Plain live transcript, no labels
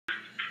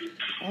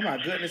Oh my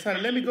goodness,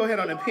 honey. Let me go ahead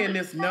on and pin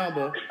this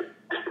number.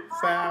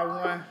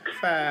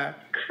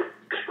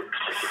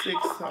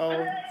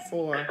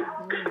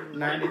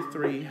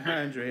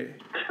 515-604-9300.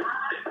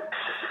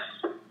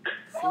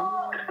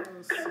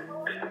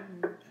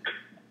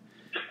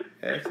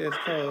 Access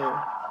code.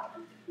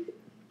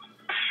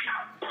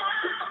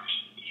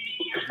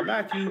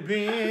 Like you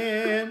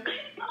been,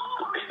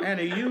 and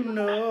you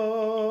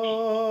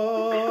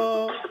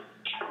know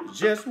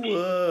just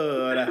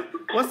what.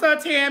 What's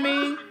up,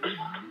 Tammy?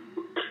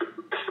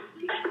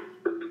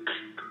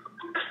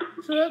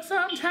 Took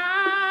some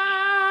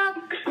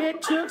time.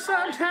 It took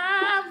some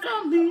time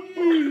for me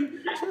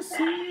to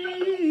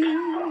see.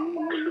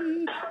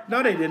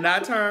 No, they did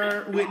not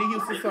turn Whitney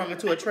Houston's song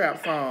into a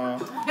trap song.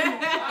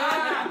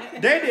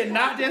 They did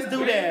not just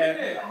do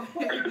that.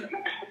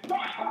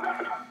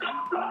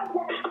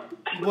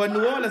 Boy,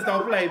 New Orleans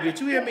don't play, bitch.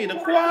 You hear me? The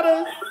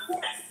quarters.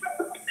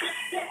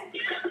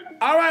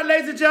 All right,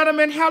 ladies and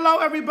gentlemen. Hello,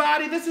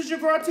 everybody. This is your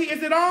girl T.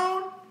 Is it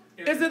on?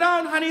 Is it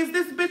on, honey? Is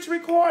this bitch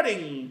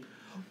recording?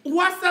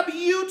 What's up,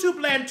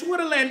 YouTube land,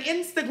 Twitter land,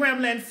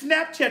 Instagram land,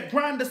 Snapchat,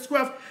 Grindr,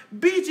 Scruff,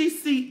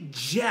 BGC,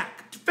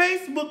 Jack,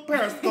 Facebook,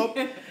 Periscope,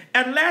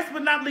 and last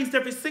but not least,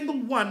 every single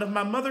one of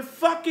my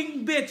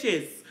motherfucking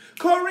bitches.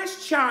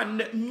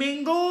 Christian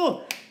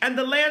Mingle, and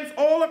the lands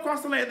all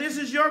across the land. This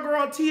is your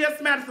girl,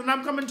 T.S. Madison.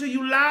 I'm coming to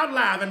you loud,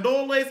 live, and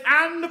always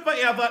and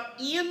forever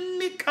in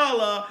the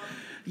color,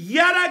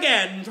 yet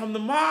again, from the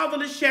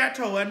marvelous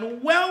chateau.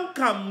 And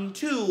welcome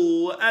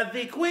to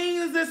the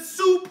Queen's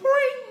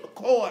Supreme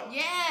Court.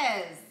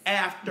 Yes.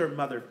 After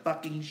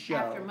motherfucking show.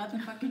 After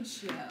motherfucking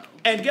show.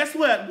 And guess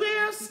what?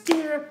 We're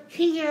still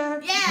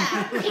here.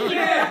 Yeah.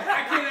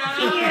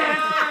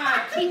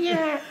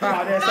 Here.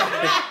 Oh, that's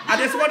I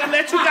just want to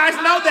let you guys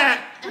know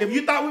that if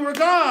you thought we were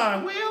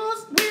gone, we're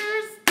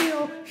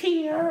still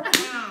here.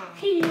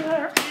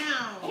 Here.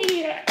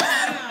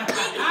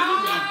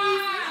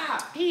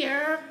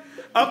 Here.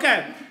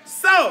 Okay.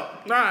 So, all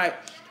right.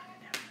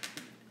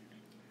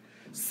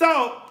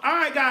 All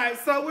right, guys.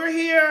 So we're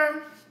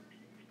here.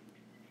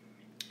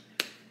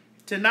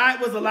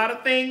 Tonight was a lot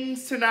of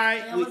things.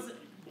 Tonight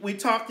we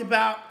talked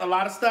about a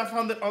lot of stuff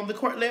on the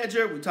court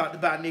ledger. We talked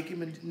about Nicki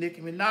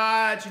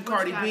Minaj and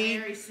Cardi B.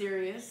 Very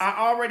serious. I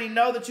already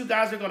know that you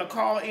guys are going to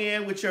call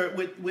in with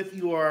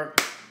your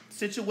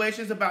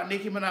situations about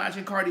Nicki Minaj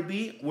and Cardi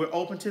B. We're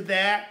open to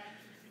that.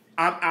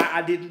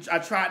 I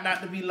tried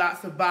not to be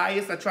lots of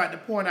bias. I tried to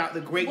point out the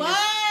greatness.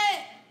 What?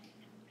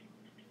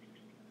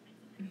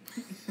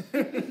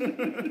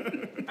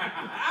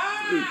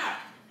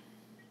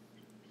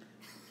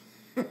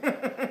 Wait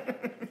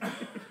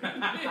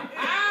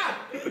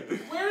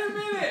a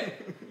minute.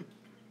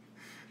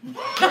 You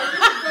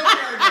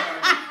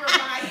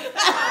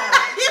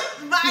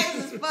biased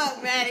as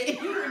fuck, Maddie.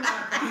 You were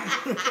not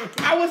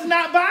biased. I was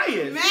not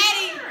biased.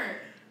 Maddie.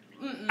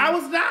 I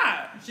was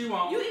not. She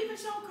won't. You even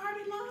showed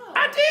Cardi love.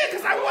 I did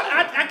because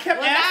I kept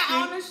was asking.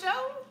 I on the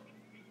show?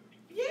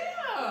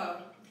 Yeah.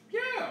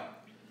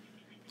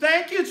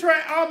 Thank you,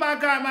 Trey. Oh my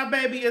God, my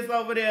baby is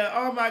over there.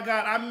 Oh my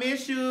God, I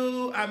miss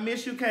you. I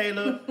miss you,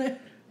 Kayla.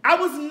 I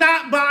was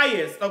not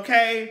biased,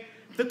 okay?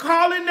 The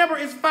call-in number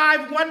is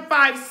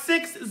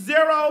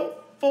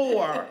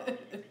 515-604.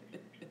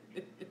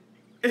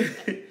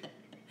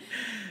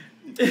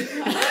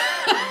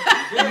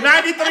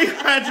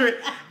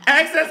 9300.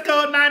 Access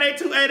code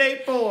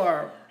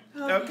 982884.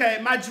 Okay,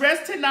 my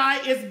dress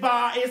tonight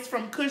is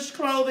from Kush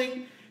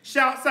Clothing.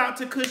 Shouts out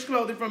to Kush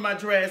Clothing for my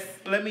dress.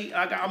 I'm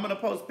gonna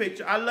post a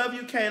picture. I love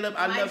you, Caleb.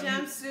 I love you. My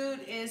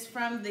jumpsuit is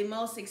from the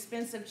most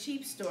expensive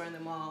cheap store in the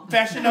mall.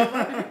 Fashion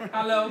Nova.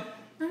 Hello.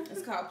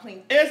 It's called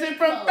Pink. Is it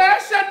from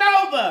Fashion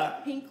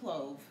Nova? Pink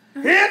Clove.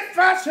 It's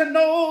Fashion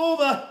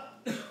Nova.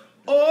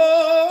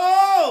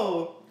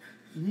 Oh,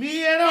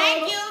 me and all.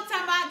 Thank you.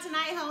 Talking about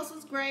tonight host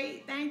was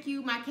great. Thank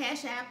you. My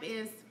Cash App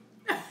is.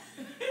 You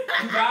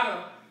got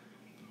her.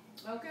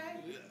 Okay.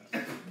 I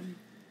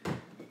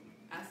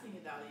see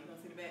you, darling. You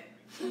gonna see the back?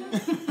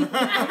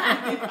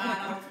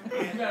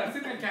 You gotta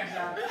sit there, catch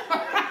out.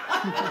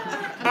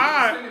 All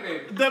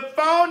right. The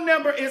phone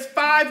number is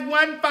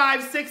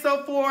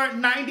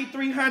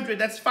 515-604-9300.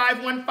 That's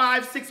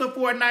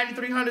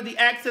 515-604-9300. The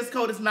access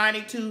code is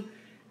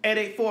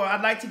 982884.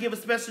 I'd like to give a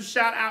special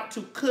shout out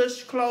to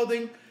Kush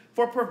Clothing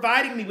for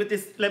providing me with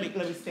this. Let me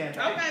stand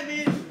up.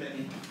 Okay, bitch.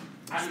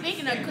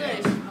 Speaking of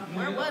Kush,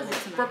 where was it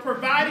tonight? For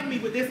providing me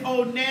with this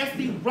old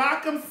nasty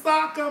rock'em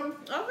sock'em.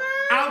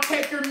 Okay. I'll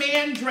take your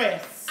man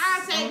dress.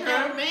 I'll take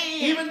your man.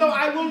 Even though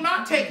I will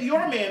not take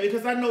your man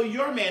because I know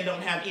your man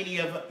don't have any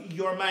of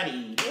your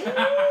money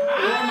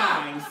or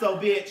mine. So,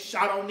 bitch,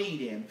 I don't need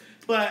him.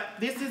 But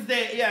this is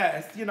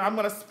yes, I'm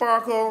going to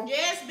sparkle.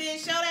 Yes, bitch,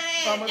 show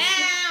that ass.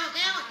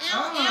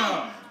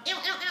 Ow.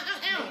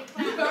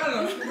 You got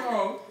her.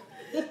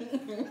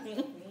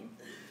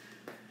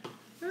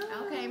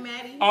 Okay,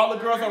 Maddie. All the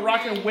girls are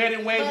rocking wet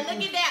and wavy. But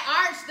look at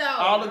that arch,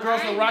 though. All the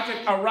girls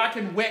are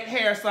rocking wet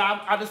hair, so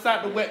I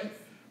decided to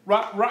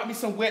rock me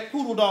some wet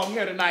poodle dog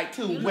hair tonight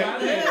too.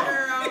 Wet hair.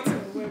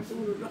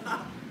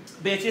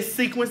 Bitch, it's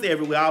sequins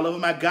everywhere, all over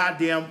my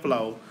goddamn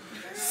flow.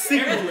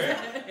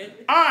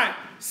 Secret. All right,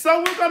 so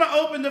we're gonna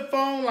open the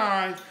phone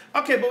lines.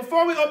 Okay, but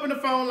before we open the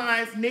phone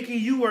lines, Nickki,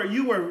 you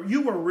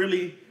were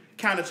really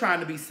kind of trying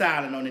to be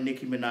silent on the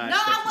Nicki Minaj. No,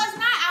 I was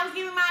not. I was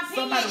giving my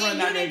opinion. Somebody run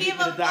down there and you didn't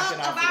give a fuck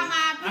about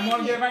my opinion. I'm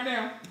gonna get it right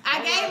now.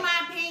 I gave my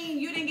opinion.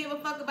 You didn't give a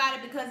fuck about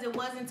it because it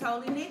wasn't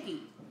totally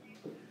Nicki.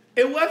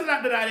 It was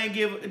not that I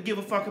didn't give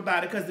a fuck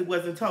about it because it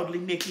wasn't totally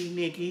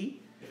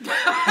Nicki.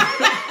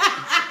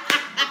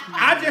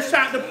 I just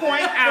tried to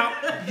point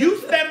out, you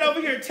standing over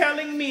here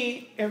telling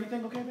me,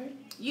 everything okay, babe?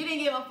 You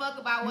didn't give a fuck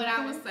about what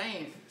I was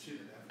saying.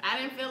 I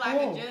didn't feel like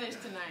a judge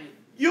tonight.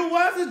 You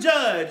was a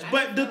judge,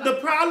 but the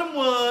problem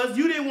was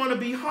you didn't want to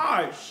be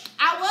harsh.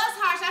 I was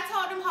harsh. I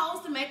told them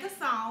hoes to make a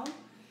song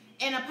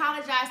and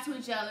apologize to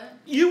each other.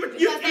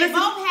 Because they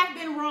both have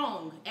been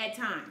wrong at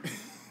times.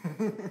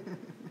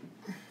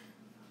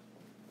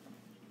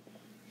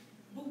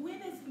 But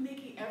when has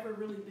Nicki ever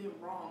really been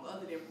wrong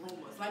other than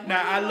rumors? Like,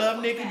 now, I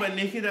love Nicki, but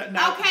Nicki... Okay,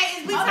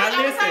 is we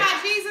talking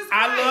about Jesus Christ?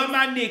 I love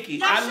my Nicki.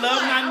 No, I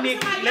love my I'm Nicki.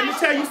 talking Let me about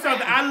tell you y'all.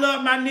 something. I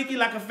love my Nicki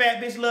like a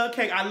fat bitch love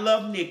cake. I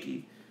love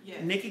Nicki.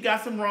 Yes. Nicki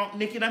got some wrong.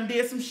 Nicki done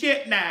did some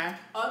shit now.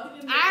 Other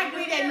than I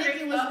agree that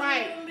Nicki was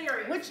right.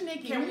 Lyrics, Which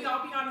Nicki? Can we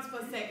all be honest for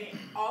a second?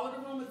 All of the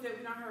rumors that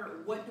we done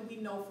heard, what do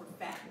we know for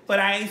fact? But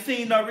I ain't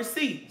seen no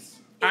receipts.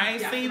 I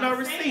ain't seen no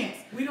receipts.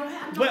 We don't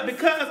have no But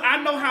because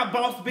I know how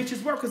boss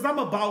bitches work, because I'm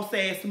a boss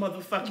ass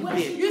motherfucking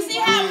bitch. You see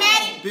how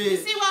Maddie? You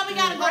see why we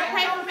gotta go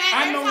pray for Maddie?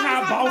 I know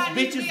how boss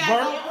bitches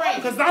work,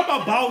 because I'm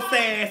a boss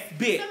ass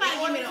bitch. Somebody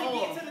give me the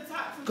oil.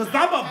 Because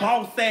I'm a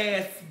boss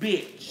ass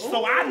bitch.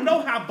 So I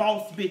know how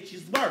boss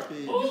bitches work.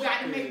 You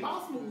got to make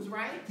boss moves,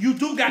 right? You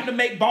do got to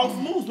make boss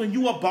moves when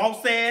you a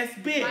boss ass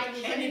bitch.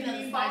 And if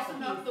you boss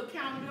enough to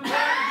count them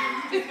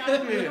out, you just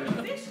got to be in a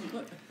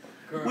position.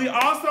 We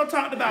also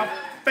talked about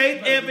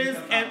Faith Evans,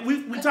 and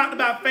we talked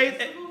about Faith.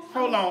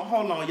 Hold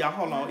on, y'all.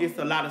 Hold on. It's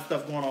a lot of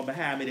stuff going on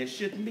behind me that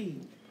shouldn't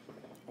be.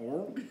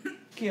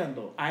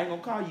 Kendall, I ain't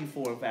gonna call you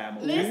 4 or 5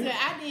 more. Listen,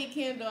 I did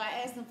Kendall.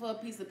 I asked him for a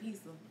piece of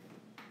pizza.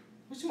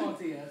 What you want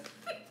to us?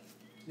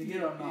 To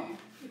get up now.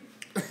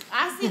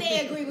 I see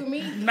they agree with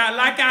me. Now,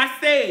 like I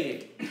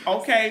said,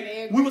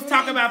 okay, we was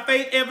talking about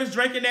Faith Evans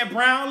drinking that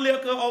brown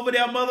liquor over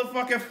there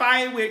motherfucking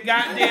fighting with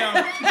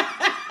goddamn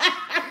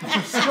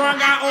strung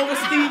out over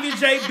Stevie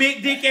J,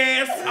 big dick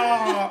ass,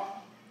 Now,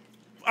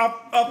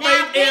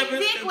 Faith big Evans.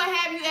 dick would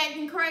have you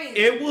acting crazy.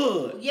 It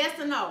would. Yes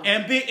or no?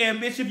 And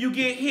bitch, if you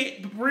get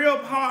hit real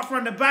hard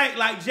from the back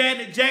like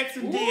Janet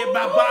Jackson did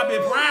by Bobby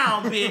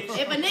Brown, bitch,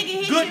 If a nigga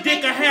hit good you,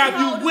 dick make will your have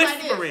booty you hole do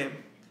like this. whispering.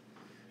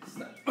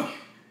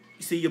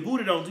 See, your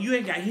booty don't. You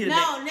ain't got hit in No,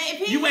 that. if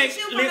he You hit ain't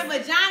you from listen, the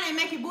vagina and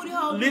make your booty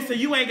hole. listen,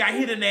 you ain't got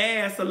hit in the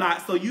ass a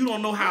lot, so you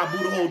don't know how a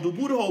booty hole do.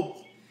 Booty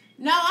hole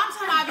No, I'm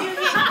talking about if you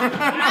hit.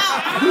 No,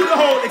 booty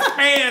hole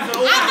expands.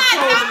 I'm not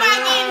talking about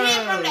getting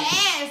hit from the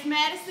ass,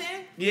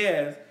 Madison.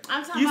 Yes.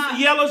 I'm talking You, about.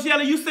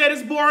 Yellow, you said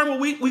it's boring. Well,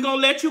 we gonna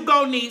let you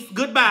go, niece.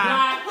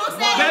 Goodbye. Who said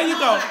There it's you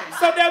go. boring?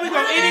 So there we go.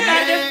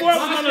 Anything that's boring,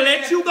 we're gonna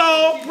let you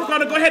go. We're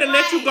gonna go ahead and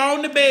let you go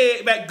on the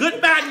bed. But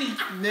goodbye, niece.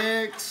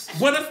 Next.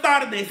 Buenas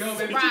tardes.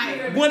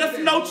 Right. Buenas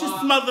noches,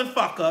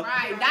 motherfucker.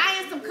 Right.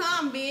 Die in some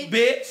cum, bitch.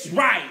 Bitch.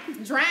 Right.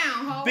 Drown,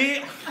 ho.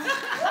 Bitch.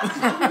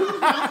 Don't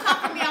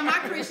come for me on my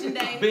Christian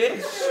day.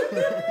 Bitch.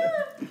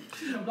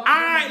 All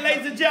right,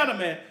 ladies and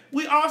gentlemen.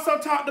 We also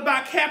talked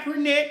about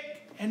Kaepernick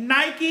and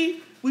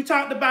Nike. We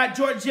talked about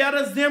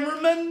Georgetta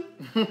Zimmerman.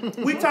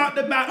 We talked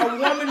about a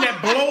woman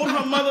that blowed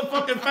her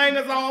motherfucking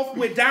fingers off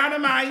with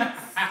dynamite.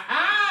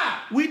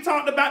 We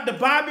talked about the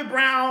Bobby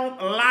Brown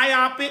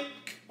lyopic.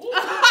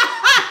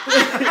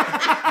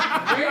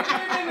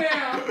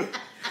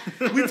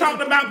 We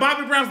talked about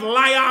Bobby Brown's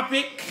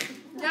lyopic.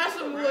 That's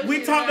some bullshit.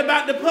 We talked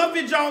about the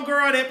Puffy Joe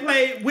girl that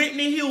played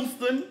Whitney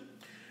Houston.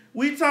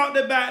 We talked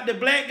about the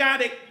black guy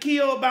that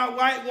killed by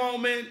white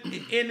woman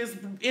in this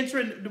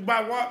entering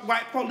by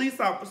white police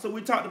officer.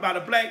 We talked about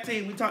a black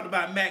teen. We talked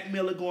about Mac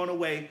Miller going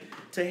away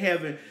to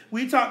heaven.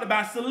 We talked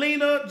about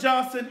Selena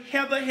Johnson,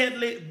 Heather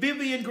Headley,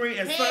 Vivian Green,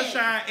 and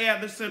Sunshine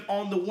Anderson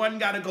on the One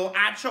Gotta Go.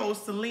 I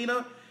chose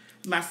Selena.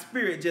 My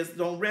spirit just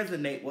don't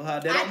resonate with her.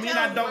 That don't mean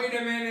I don't. Wait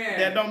a minute.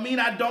 That don't mean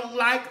I don't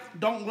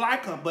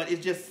like her, but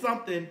it's just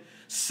something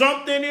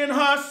in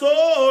her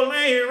soul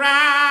ain't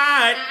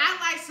right. I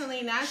like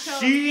Selena. I chose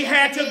She Heather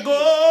had to Headley.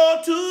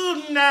 go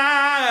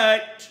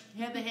tonight.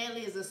 Heather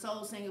Headley is a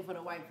soul singer for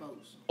the white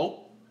folks.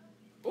 Oh,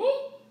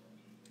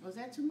 Was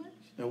that too much?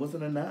 that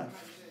wasn't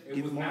enough.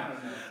 It was not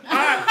enough. All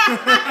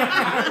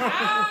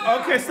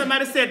right. Okay,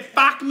 somebody said,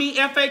 fuck me,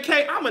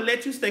 F-A-K. I'm going to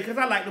let you stay because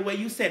I like the way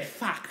you said,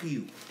 fuck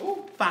you.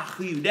 Ooh. Fuck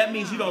you. That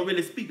means you don't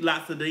really speak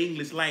lots of the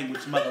English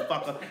language,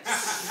 motherfucker.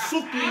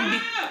 Suck me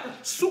dick.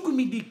 Suck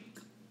me dick.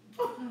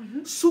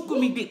 Suck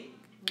me dick.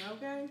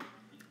 Okay.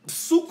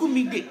 Suck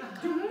me dick.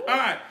 All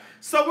right.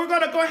 So we're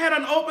going to go ahead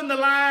and open the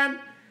line.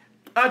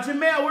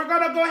 Jamel, we're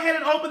going to go ahead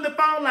and open the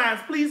phone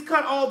lines. Please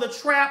cut all the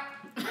trap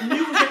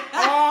music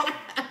off.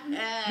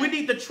 We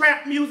need the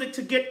trap music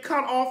to get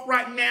cut off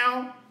right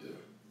now.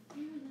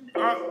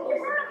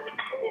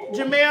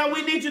 Jamel,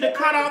 we need you to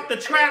cut off the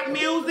trap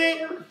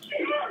music.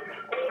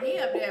 He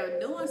up there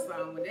doing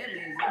something with that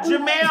music.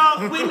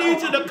 Jamel, we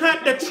need you to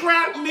cut the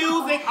trap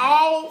music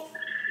off.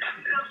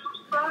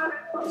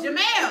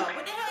 Jamel,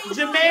 what the hell are you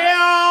doing?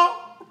 Jamel.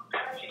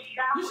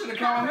 You should have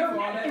called him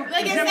all that. Look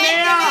at Jamel.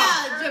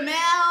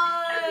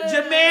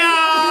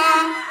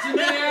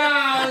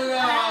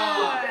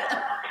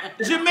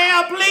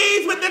 Jamel,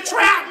 please, with the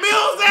trap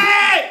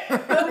music.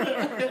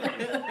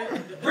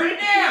 Bring it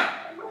down.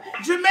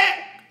 Jamel,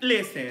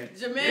 listen.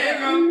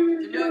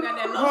 Jamel got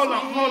that Hold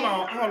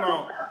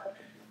on.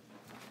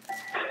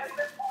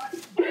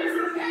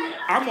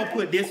 I'm gonna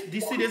put this. You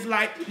see this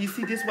light? You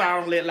see this? Why I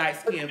don't let light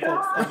skinned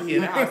folks up here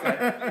in the house.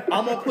 Like,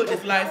 I'm gonna put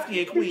this light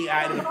skinned queen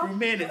out in a few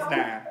minutes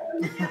now.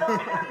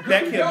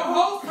 Back here. Your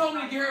host told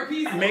me to get her a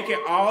piece. Making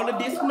all of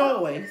this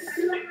noise.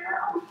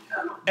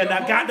 And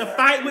I got to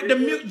fight with the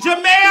music.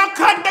 Jamel,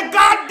 cut the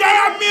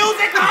goddamn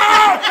music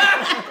off!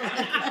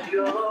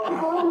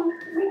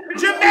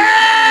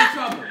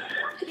 Jamel!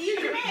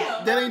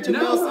 That ain't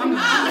Jamel's. I'm the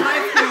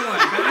light-skinned one.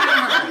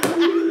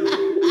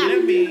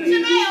 Let me.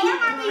 Jamel, where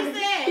my piece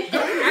at? I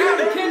have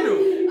a Kindle.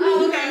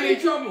 Oh, okay. I'm in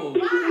trouble.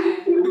 Why?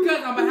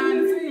 Because I'm behind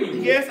the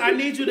scenes. Yes, I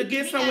need you to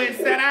get somewhere and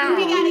sit You down.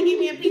 gotta give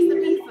me a piece of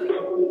pizza.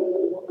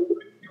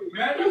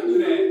 Man, don't do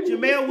that.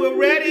 Jamel, we're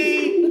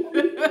ready.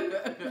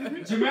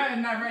 Jamel is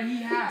not ready.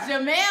 He high.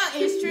 Jamel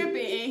is tripping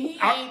and he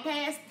ain't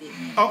passed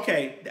it.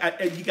 Okay,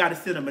 you got to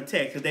send them a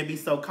text because they be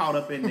so caught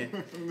up in it.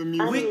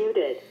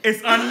 Unmuted.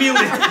 It's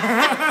unmuted.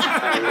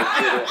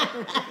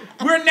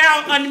 We're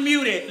now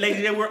unmuted,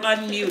 ladies. We're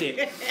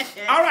unmuted.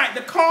 All right,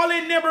 the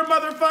call-in number,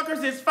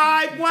 motherfuckers, is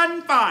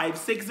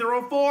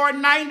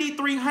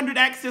 515-604-9300,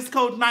 access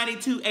code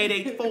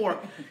 92884.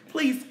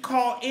 Please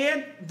call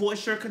in,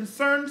 voice your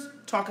concerns,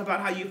 talk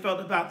about how you felt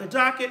about the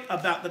docket,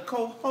 about the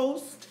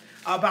co-host,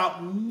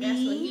 about me.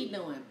 That's what he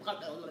doing.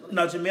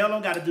 No, Jamel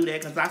don't got to do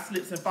that because I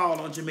slips and fall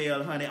on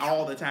Jamel, honey,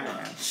 all the time.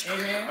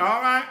 Amen.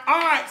 All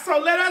right, so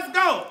let us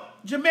go.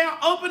 Jamel,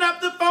 open up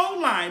the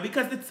phone line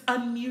because it's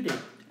unmuted.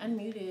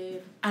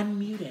 Unmuted.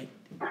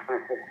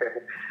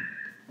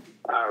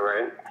 All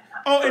right.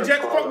 Oh, and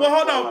just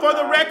hold on. For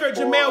the record,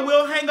 Jamel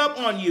will hang up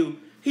on you.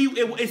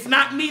 It's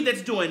not me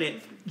that's doing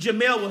it.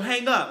 Jamel will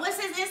hang up What's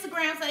his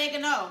Instagram so they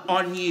can know?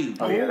 on you.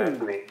 Oh, yeah, that's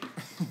me.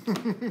 So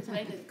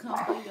they can come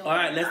for you. All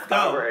right, let's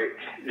All go. right.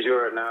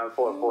 Juror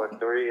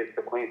 9443 is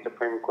the Queen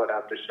Supreme Court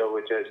After Show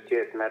with Judge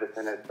T.S.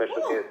 Madison and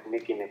special guest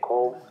Nickki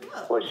Nicole.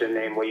 What's your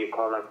name? Where you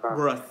calling from?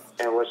 Brust.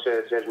 And what's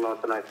your judgment on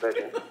tonight's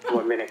session?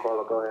 1 minute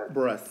caller. Go ahead.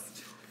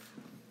 Breast.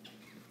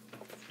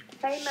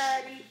 Hey,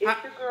 Maddie,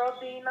 it's your girl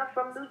Dina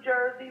from New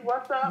Jersey.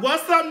 What's up?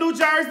 What's up, New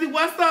Jersey?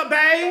 What's up,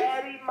 babe?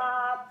 Maddie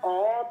Mob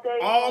all day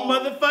All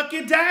long.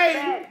 motherfucking day.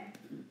 Maddie.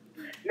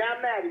 Now,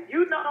 Maddie,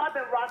 you know I've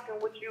been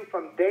rocking with you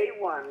from day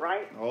one,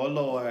 right? Oh,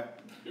 Lord.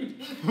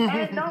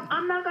 And no,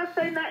 I'm not going to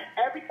say that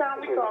every time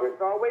we talk.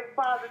 It's always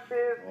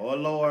positive. Oh,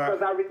 Because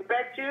Lord. I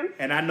respect you.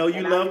 And I know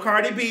you love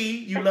Cardi B.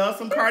 You love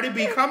some Cardi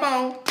B. Come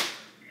on.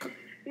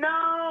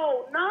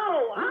 No,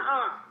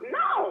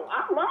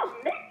 I love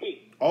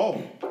Nickki. Oh.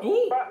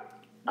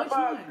 But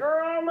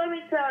girl, let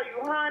me tell you,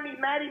 honey,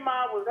 Maddie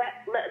Ma was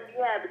letting me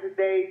have it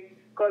today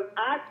because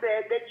I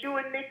said that you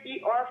and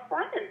Nickki are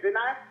friends. And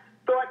I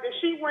thought that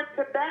she went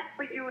to bat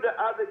for you the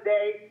other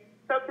day.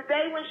 So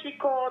today when she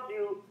called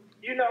you,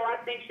 I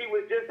think she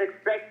was just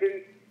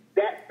expecting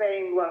that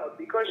same love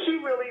because she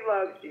really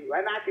loves you.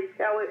 And I can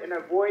tell it in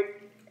her voice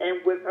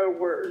and with her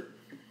words.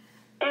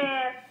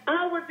 And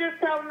I was just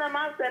telling them,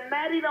 I said,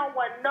 Maddie don't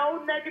want no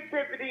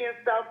negativity and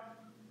stuff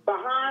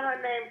behind her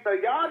name, so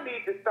y'all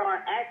need to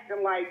start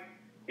acting like,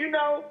 we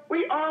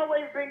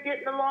always been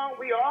getting along,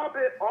 we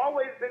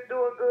always been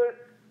doing good.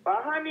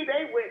 But honey,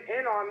 they went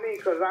in on me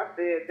because I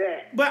said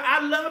that. But I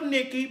love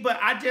Nickki, but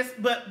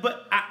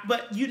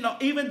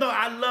even though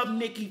I love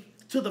Nickki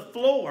to the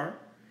floor,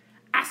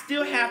 I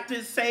still have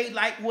to say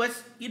like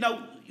what's,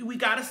 we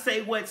gotta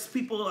say what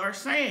people are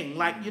saying.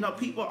 Like,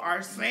 people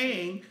are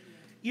saying,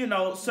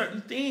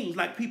 certain things.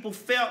 Like people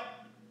felt.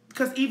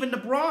 Because even the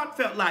broad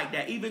felt like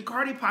that. Even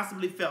Cardi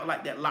possibly felt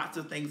like that. Lots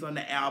of things on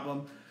the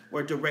album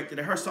were directed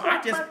at her. So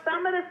But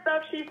some of the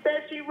stuff she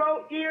said she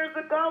wrote years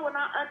ago, and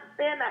I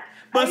understand that.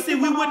 But see,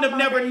 we wouldn't have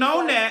never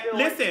known that.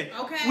 Listen,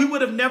 we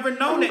would have never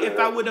known that if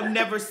I would have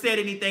never said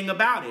anything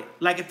about it.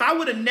 Like if I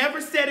would have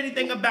never said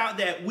anything about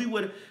that, we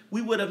would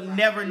have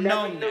never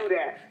known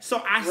that.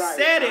 So I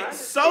said it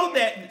so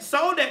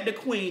that the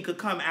queen could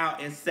come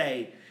out and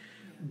say,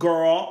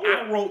 girl,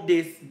 I wrote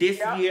this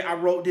year. I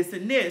wrote this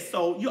and this.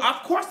 So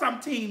of course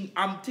I'm team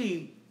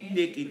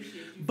Nickki,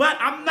 but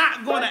I'm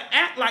not gonna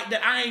act like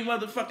that. I ain't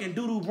motherfucking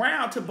Doodoo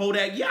Brown to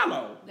Bodak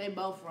Yellow. They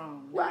both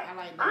wrong. Right. I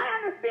like that. I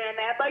understand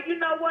that, but you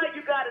know what?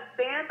 You got to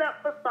stand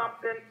up for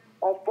something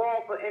or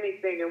fall for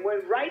anything. And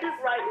when right is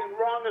right and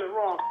wrong is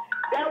wrong,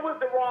 that was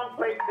the wrong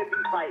place to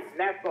be fighting.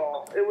 That's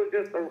all. It was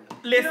just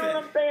Listen. You know what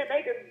I'm saying?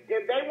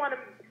 If they want to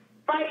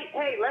fight,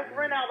 hey, let's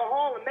rent out a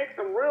hall and make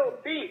some real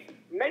tea.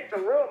 make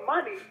some real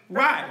money.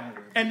 Right.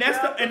 And that's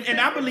and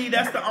I believe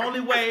that's the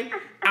only way.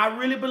 I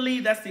really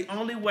believe that's the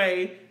only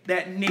way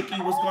that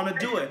Nickki was gonna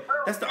do it.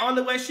 That's the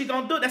only way she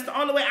gonna do it. That's the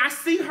only way I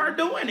see her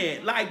doing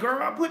it. Like,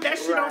 girl, put that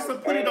shit on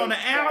put it on the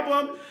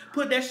album,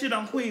 put that shit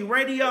on Queen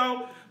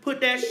Radio, put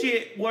that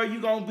shit where you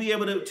gonna be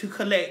able to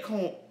collect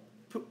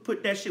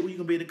put that shit where you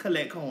can be able to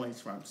collect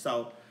coins from.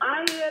 So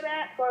I hear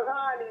that, cause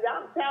honey,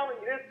 I'm telling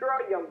you, this girl,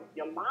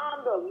 your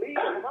mom, the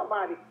leader,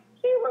 somebody.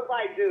 She was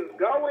like just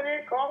going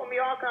in, calling me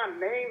all kinds of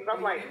names.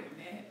 I'm like,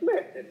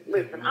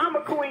 listen, I'm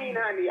a queen,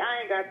 honey. I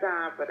ain't got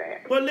time for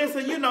that. But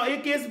listen, you know,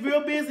 it gets real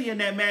busy in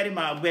that Maddie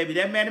Mob, baby.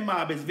 That Maddie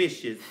Mob is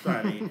vicious,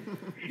 honey.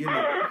 You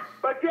know.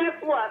 But guess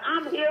what?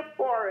 I'm here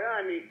for it,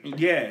 honey.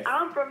 Yes.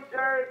 I'm from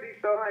Jersey,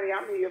 so honey,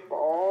 I'm here for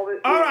all this.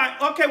 All right,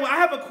 okay, well, I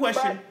have a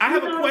question. But I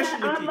have a question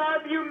with you. I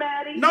love you,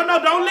 Maddie. No,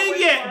 don't leave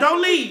yet.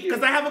 Don't leave,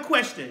 because I have a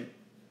question.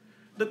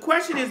 The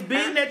question is,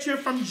 being that you're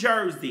from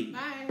Jersey,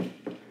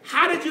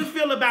 how did you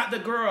feel about the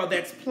girl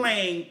that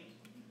played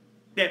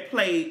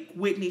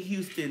Whitney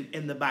Houston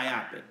in the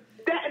biopic?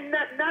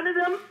 None of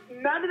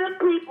them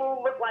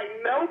people look like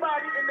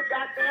nobody in the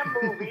goddamn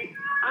movie.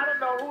 I don't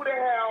know who the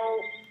hell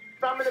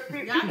some of the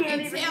people. Y'all You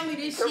can't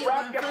even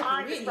corrupt your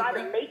mind and try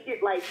to make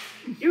it like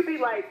you be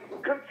like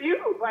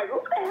confused, like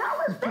who the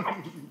hell is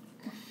that?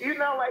 You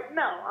know, like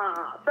no,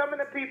 some of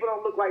the people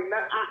don't look like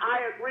none.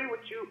 I agree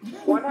with you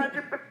 100%,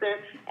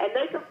 and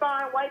they can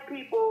find white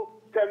people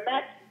to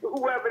match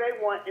whoever they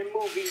want in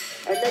movies,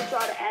 and they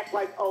try to act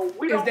like, oh,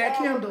 we don't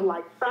all look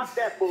like. Stop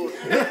that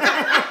bullshit.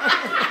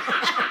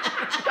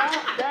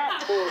 Stop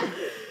that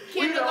bullshit.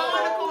 Kendall, go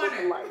in the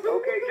corner. Like,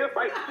 okay, just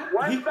like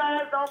one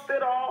size don't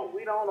fit all,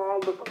 we don't all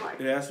look alike.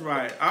 That's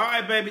right. All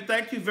right, baby.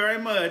 Thank you very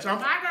much. Bye,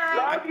 girl.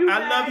 Love you,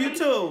 I love you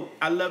too.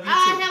 I love you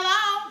too.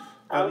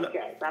 Hello.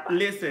 Okay, bye-bye.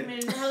 Listen.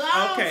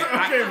 Hello. Okay,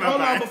 hold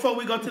on before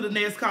we go to the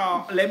next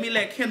call. Let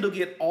Kendall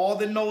get all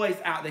the noise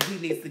out that he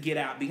needs to get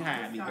out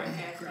behind me. Baby.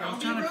 I'm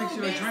trying to fix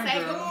you a drink, Say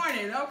girl. good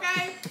morning,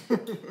 okay?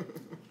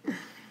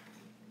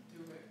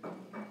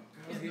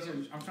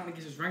 I'm trying to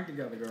get your drink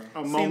together,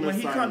 girl. See, when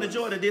he come to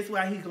Georgia, this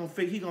way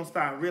he gonna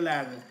start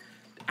realizing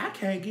I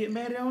can't get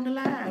Maddie on the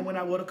line when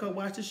I want to come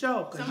watch the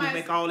show because you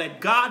make all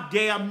that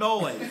goddamn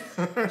noise.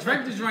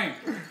 Drink the drink.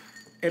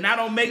 And I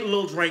don't make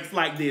little drinks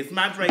like this.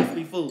 My drinks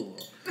be full.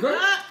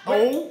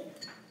 Oh.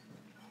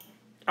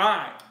 All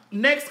right.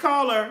 Next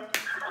caller.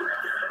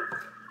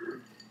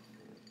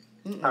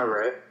 All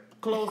right.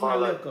 Close my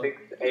Caller liquor.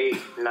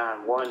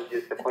 6891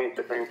 is the Queen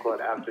Supreme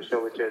Court after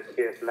show with just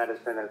guest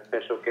Madison and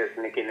special guest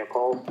Nickki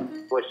Nicole.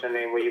 What's your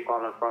name? Where you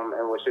calling from?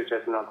 And what's your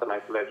judgment on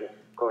tonight's legend?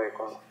 Go ahead,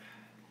 caller.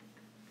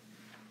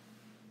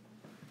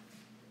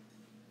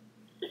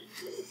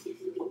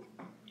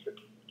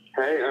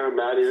 Hey,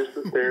 Maddie, this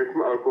is Terrence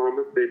from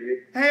Oklahoma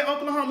City. Hey,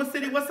 Oklahoma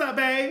City, what's up,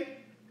 babe?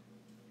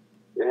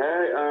 Hey,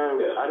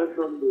 I just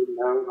wanted to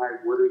know, like,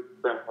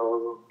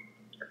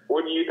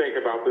 what do you think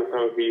about this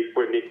whole beef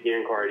with Nickki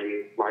and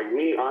Cardi? Like,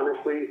 me,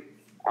 honestly,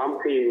 I'm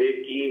team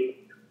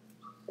Nickki,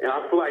 and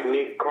I feel like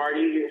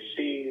Cardi,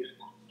 she's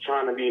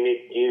trying to be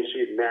Nickki, and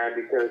she's mad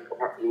because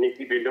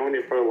Nickki been doing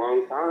it for a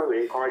long time,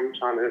 and Cardi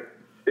trying to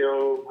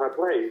steal her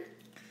place.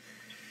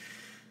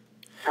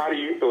 How do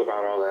you feel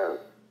about all that?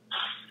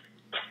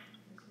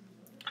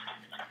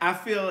 I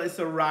feel it's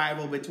a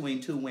rival between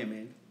two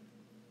women.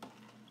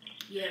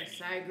 Yes,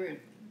 I agree.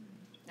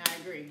 That's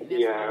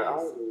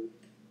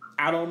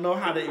I don't know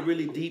how to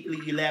really deeply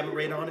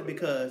elaborate on it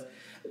because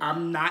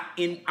I'm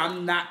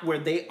not where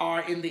they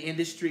are in the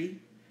industry,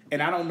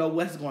 and I don't know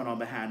what's going on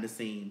behind the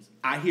scenes.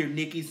 I hear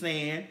Nickki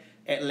saying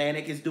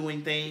Atlantic is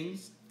doing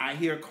things. I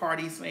hear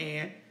Cardi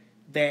saying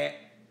that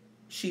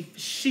she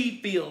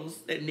feels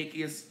that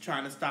Nickki is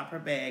trying to stop her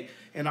bag,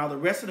 and all the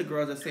rest of the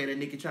girls are saying that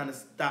Nickki trying to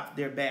stop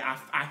their bag.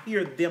 I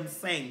hear them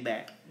saying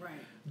that. Right.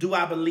 Do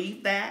I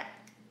believe that?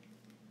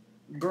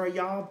 Girl,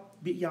 y'all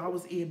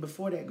was in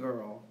before that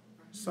girl.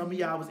 Some of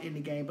y'all was in the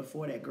game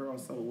before that girl.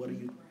 So what are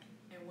you?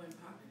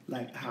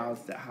 Like how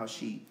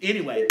she?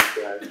 Anyway.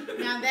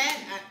 Now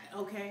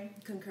okay,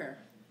 concur.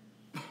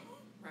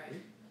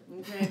 Right.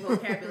 Okay,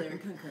 vocabulary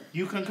concur.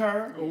 You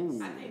concur? I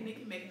think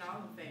Nickki making all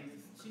them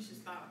famous. She should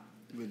stop.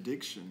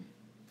 Addiction.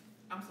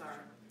 I'm sorry.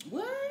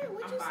 What?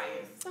 What I'm you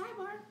biased. say?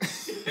 Sidebar.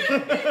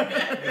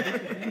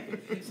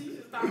 She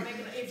should stop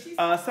making. If she's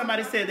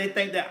somebody said they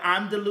think that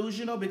I'm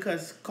delusional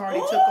because Cardi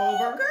took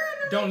over.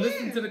 Girl, Don't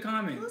listen to the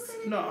comments.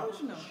 No.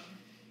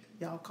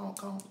 Y'all calm.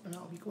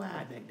 Y'all be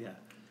quiet back there.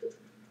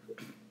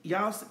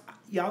 Y'all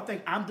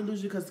think I'm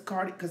delusional because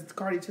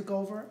Cardi took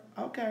over?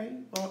 Okay.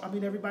 Well, I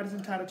mean everybody's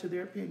entitled to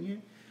their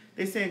opinion.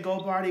 They saying go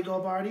Barty,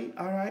 go Barty.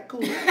 All right, cool.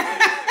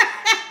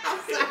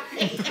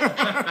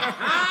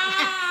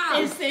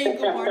 They're saying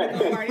go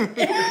party. I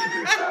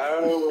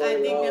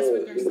think that's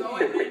what they're so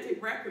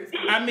Atlantic Records.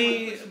 I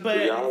mean,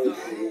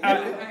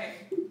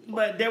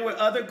 but there were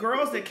other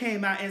girls that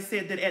came out and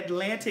said that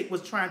Atlantic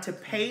was trying to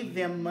pay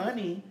them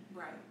money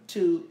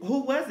to, who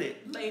was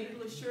it? Lady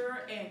LaSure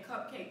and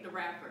Cupcake the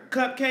rapper.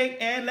 Cupcake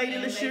and Lady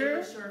And LaSure?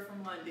 Lady LaSure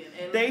from London.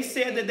 They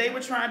said that they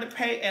were trying to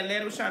pay,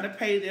 Atlanta was trying to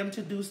pay them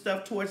to do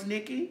stuff towards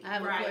Nicki. I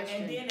have a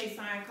question. And then they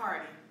signed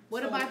Cardi.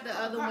 What about the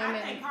other women?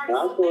 I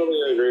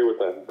totally agree with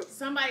that.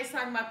 Somebody's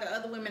talking about the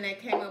other women that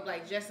came up,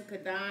 like Jessica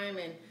Dime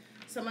and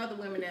some other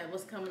women that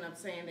was coming up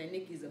saying that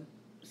Nicki's a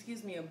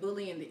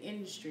bully in the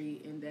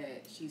industry and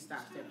that she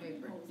stopped their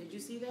paper. Did you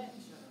see that?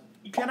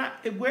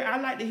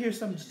 I'd like to hear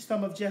some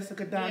of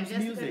Jessica Dime's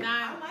music.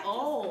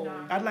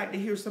 I'd like to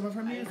hear some of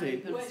her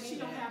music. Next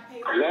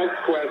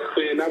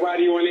question.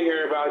 Nobody want to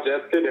hear about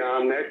Jessica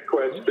Dime. Next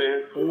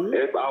question.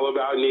 It's all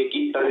about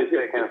Nicki. 30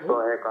 seconds.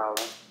 Go ahead,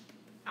 Colin.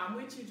 I'm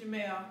with you,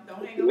 Jamel.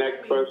 Don't hang up.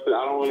 Next question.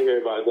 I don't want to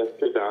hear about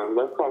Jessica Dime.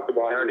 Let's talk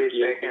about 30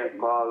 seconds,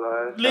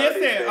 caller.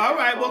 Listen, all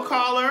right, well,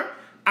 caller.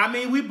 I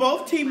mean, we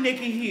both team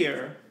Nicki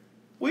here.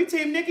 We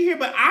team Nicki here,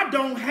 but I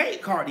don't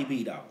hate Cardi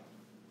B though.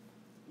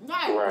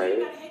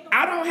 Right.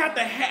 I don't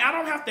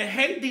have to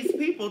hate these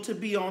people to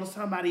be on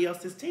somebody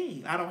else's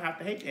team. I don't have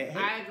to hate that.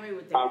 I agree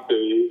with that. I feel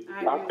you.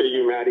 I feel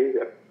you, Maddie.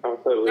 I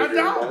totally agree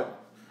with that.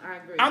 I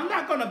agree. I'm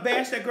not gonna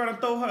bash that girl and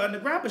throw her on the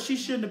ground, but she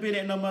shouldn't have been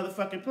at no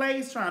motherfucking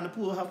place trying to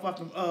pull her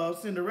fucking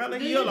Cinderella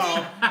heel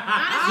off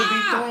to be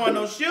throwing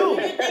those shoes.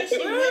 Do you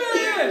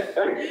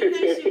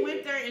think she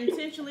went there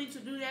intentionally to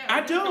do that?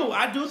 I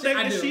do think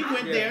that she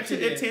went there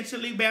to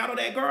intentionally battle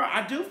that girl.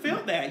 I do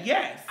feel that.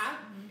 Yes.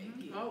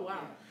 Oh wow.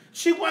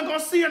 She wasn't gonna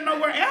see her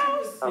nowhere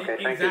else. Okay,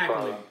 thank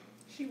Exactly. you,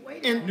 She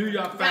waited. And New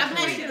York Fashion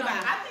Week.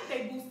 I think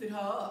they boosted her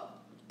up.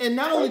 And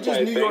not only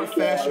just New York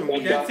Fashion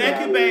Week.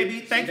 Thank you, baby.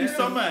 Thank you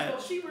so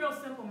much. She real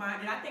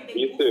simple-minded. I think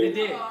You they too. boosted They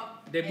did. her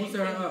up. They boosted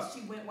her up.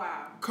 She went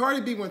wild.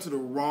 Cardi B went to the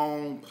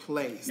wrong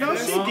place. No,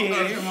 That's she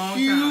did.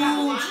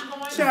 huge.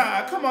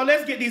 Child, come on,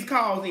 let's get these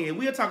calls in.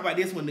 We'll talk about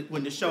this when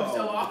the show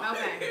over.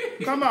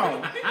 Okay. Come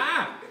on.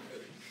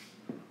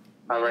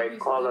 All right,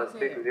 caller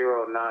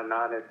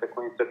 6099 is the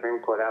Queen Supreme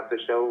Court after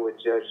show with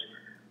Judge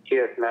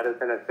T.S.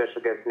 Madison and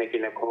special guest Nickki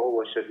Nicole.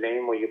 What's your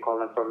name? Where you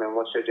calling from? And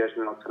what's your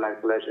judgment on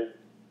tonight's legend?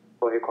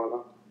 Go ahead,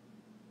 caller.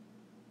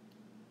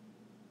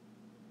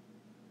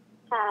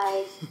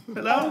 Hi.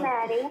 Hello. Hey,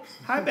 Maddie.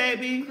 Hi,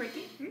 baby.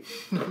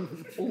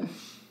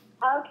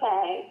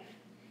 Okay.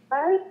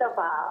 First of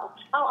all,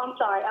 I'm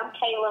sorry. I'm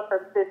Kayla from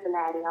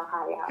Cincinnati,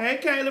 Ohio. Hey,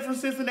 Kayla from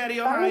Cincinnati,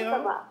 First of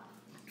Ohio. all,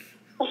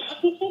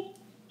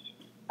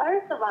 I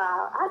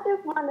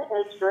just want to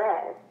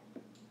address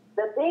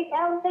the big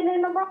elephant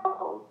in the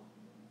room.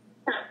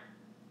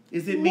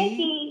 Is it me?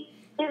 Nicki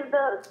is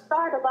the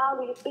start of all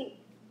these beats.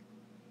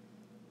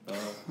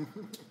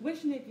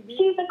 Which Nicki?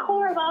 She's the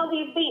core of all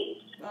these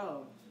beats.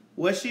 Oh.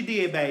 What she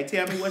did, babe?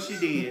 Tell me what she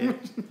did.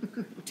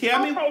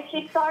 Tell me. Okay,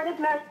 she started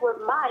messing with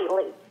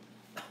Miley.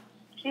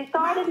 She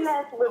started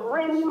messing with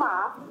Remy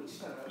Ma.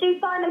 She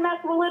started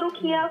messing with Little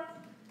Kim.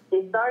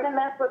 She started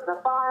messing with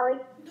Safari.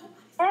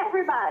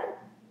 Everybody.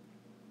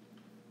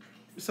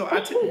 So I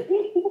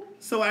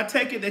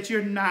take it that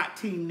you're not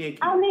Team Nicki.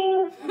 I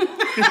mean,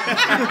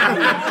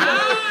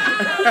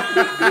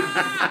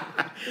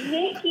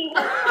 Nicki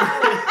was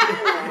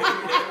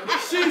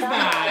She's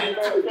not.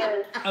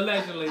 just,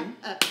 Allegedly.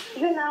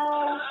 you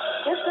know,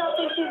 just don't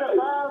think she's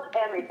above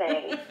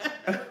everything.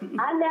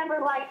 I never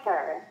liked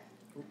her.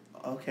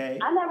 Okay.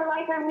 I never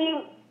liked her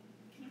music.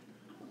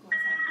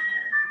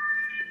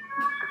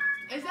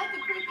 Is that the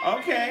quick?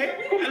 Okay.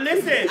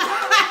 Listen,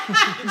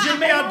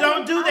 Jamel,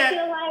 don't do I feel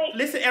that. like,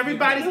 Listen,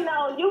 everybody's you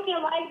know, you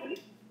can like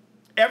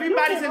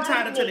everybody's you can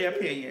entitled to like their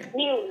opinion.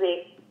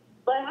 music,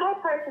 but her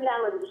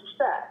personality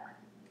sucks.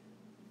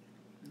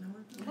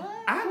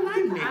 I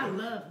like Nicki. I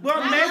love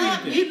Well, maybe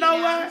Nicki. you know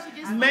Yeah, what?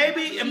 she just-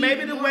 Maybe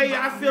the way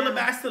I feel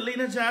about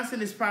Selena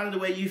Johnson is probably the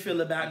way you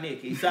feel about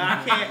Nicki. So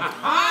I can't.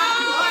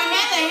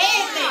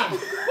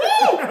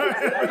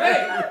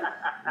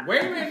 Oh,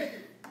 Wait a minute.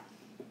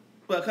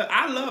 But 'cause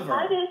I love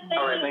I her. just think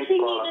All right, thank she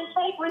you, needs Paula. to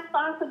take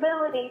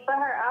responsibility for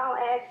her own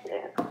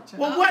actions.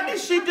 Well, what did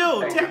she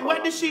do?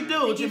 What did she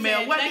do, Thank you, Jamel?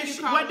 Sid. What Thank did you,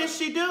 she? Carla. What did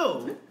she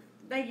do?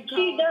 Thank you,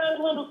 She does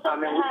little I stuff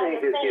mean, we behind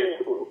can't the just scenes.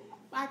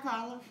 get Bye,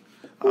 Carla.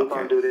 we're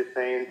gonna do the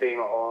same thing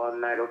all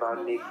night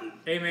about Nicki.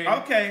 Amen.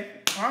 Okay.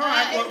 All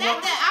right. Is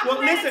that the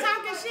operator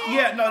talking shit?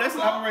 Yeah, no, that's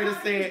what the operator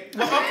said.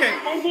 Well, okay.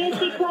 And then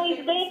she plays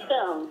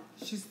victim.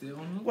 She's still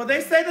on the Well, they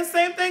say the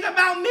same thing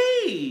about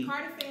me.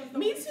 Cardi fans don't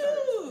Me research.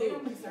 too. They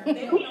don't research. They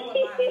don't know what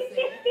Miley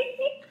said.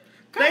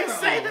 They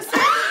say the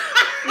same. I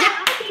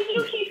think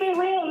you keep it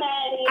real,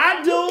 Maddie.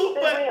 I do, You keep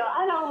it but- real.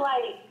 I don't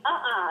like,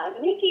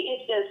 Nicki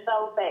is just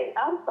so fake.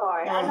 I'm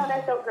sorry. I know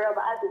that's your girl,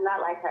 but I do not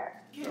like her.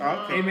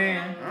 Okay.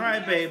 Amen. All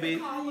right,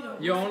 baby.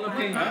 Your own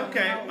opinion.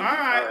 Okay. All All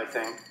right. right,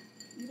 thanks.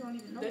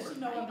 Does she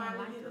know what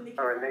Miley did to Nicki?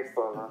 All right, next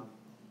caller.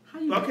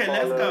 Okay,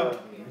 let's go.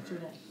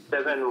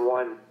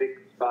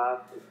 7165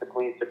 is the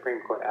Queen Supreme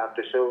Court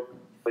after show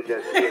with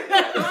Judge T.S.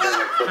 Madison and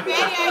special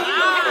guest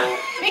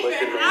Nickki Nicole.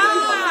 What's your name?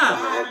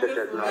 What's your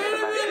judgment on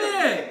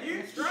tonight's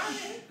You're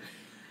struggling.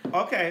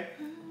 Okay.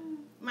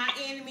 My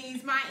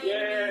enemies, my enemies.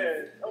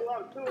 Yes.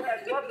 What's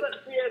up,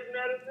 T.S.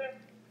 Madison?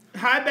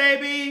 Hi,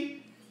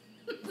 baby.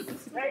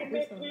 Hey,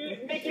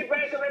 Nickki, baby,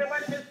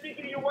 everybody been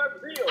speaking to you.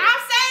 What's real?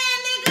 I'm saying,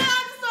 nigga,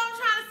 that's what I'm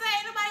trying to say.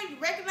 Nobody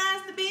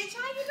recognize the bitch.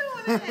 How you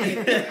doing today?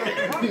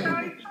 Okay,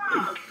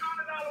 Charles.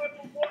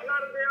 $100 from Fort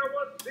Lauderdale.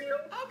 What's real?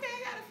 Okay,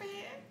 I got a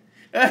fan.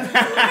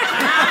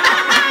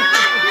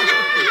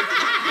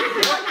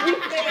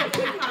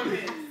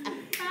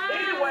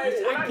 Anyway,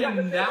 I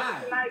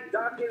cannot. Tonight,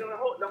 Dr.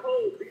 the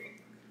whole beat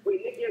with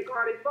Nickki and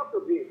Cardi, fuck a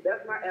bitch.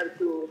 That's my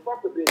attitude.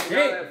 Fuck a bitch.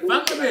 Hey,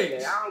 fuck a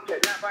bitch. I don't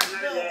care nothing about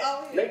none of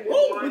that.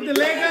 Ooh, with the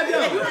leg up,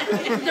 though.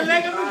 With the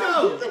leg up,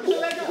 go.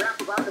 Rap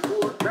about the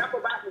board. Rap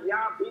about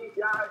y'all beef,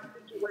 y'all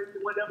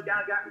situation, whatever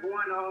y'all got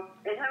going on.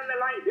 And handle it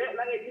like that,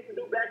 like they used to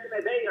do back in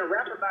the day, and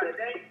rap about it.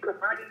 They used to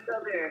fight each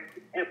other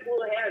and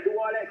pull hair and do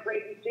all that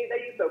crazy shit.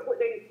 They used to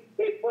put their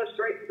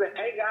frustrations and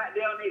anger out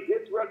there on their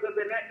disruptors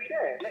and that be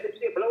that. Let the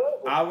shit blow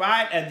over. All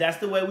right, and that's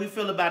the way we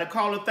feel about it.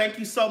 Caller, thank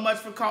you so much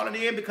for calling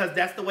in because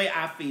that's the way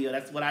I feel.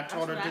 That's what I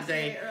told her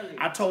today.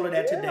 I told her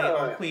that today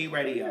on Queen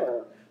Radio.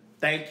 Yeah.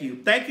 Thank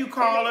you. Thank you,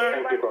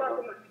 caller.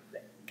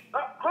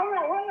 Hold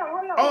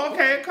on. Oh,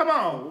 okay, come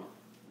on.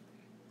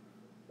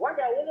 Well, I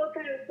got one more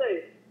thing to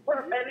say.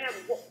 And then,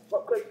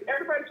 because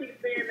everybody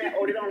keeps saying that,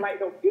 oh, they don't like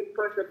this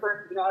person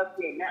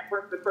personality and that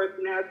person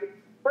personality.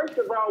 First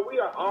of all, we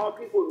are all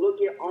people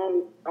looking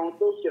on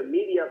social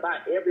media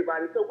about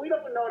everybody, so we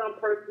don't know them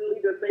personally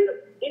to say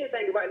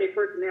anything about their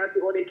personality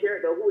or their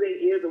character, or who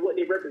they is, or what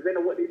they represent,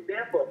 or what they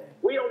stand for.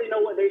 We only know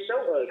what they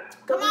show us.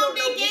 Come on,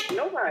 nigga.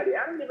 Nobody.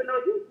 I don't even know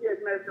you see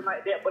medicine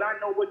like that, but I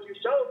know what you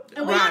show.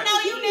 And we don't know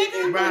you,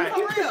 nigga. Right.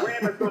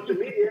 Instagram and social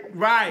media.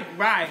 Right.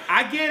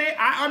 I get it.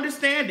 I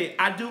understand it.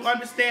 I do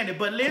understand it.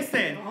 But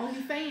listen.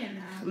 Only fan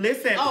now.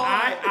 Listen,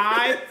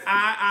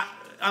 I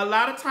a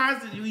lot of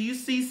times you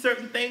see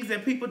certain things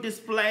that people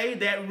display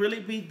that really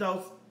be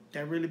those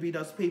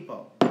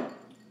people.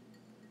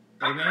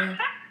 Amen.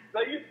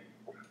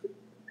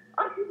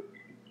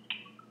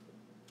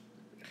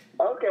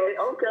 Okay.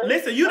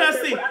 Listen, you done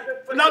see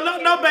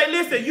no, babe.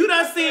 Listen, you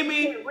done see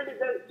me.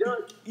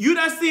 You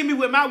done see me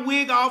with my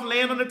wig off,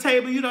 laying on the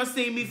table. You done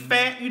see me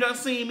fat. You done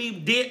see me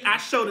dent. I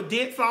show the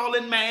dents all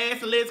in my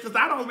ass and legs because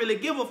I don't really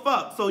give a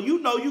fuck. So you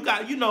know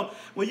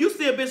when you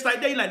see a bitch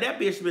like that, you like that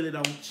bitch really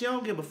don't. She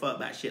don't give a fuck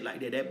about shit like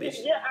that. That bitch.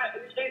 Yeah,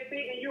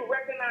 and you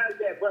recognize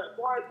that. But as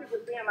far as people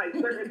saying like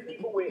certain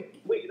people with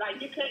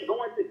like you can't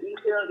go into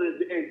details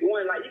and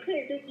going like you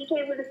can't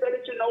really say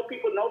that you know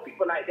people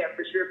like that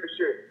for sure.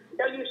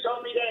 Yeah, you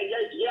show me that.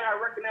 Yeah,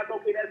 I recognize.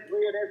 Okay, that's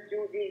real. That's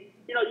Judy.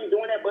 You know, you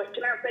doing that. But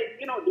can I say,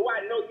 do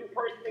I know you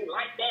personally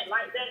like that?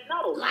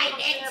 No. Like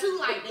that too,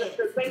 like that.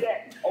 To say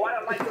that, oh, I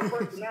don't like your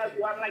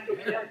personality. I don't like your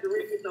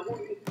characteristics and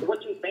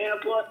what you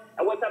stand for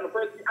and what type of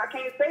person. I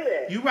can't say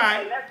that. You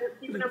right. And that's just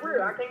keeping it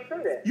real. I can't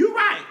say that.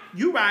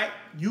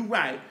 You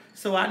right.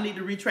 So I need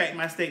to retract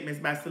my statements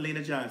by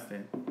Selena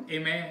Johnson.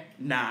 Amen.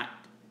 Not.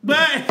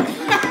 But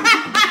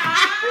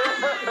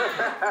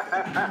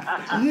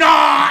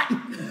not.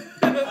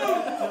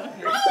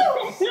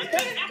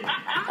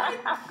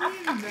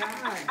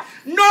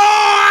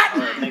 Not.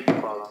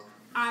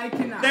 I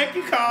cannot. Thank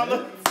you,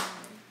 caller.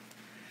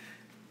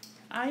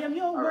 I am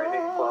your All right,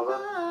 next caller.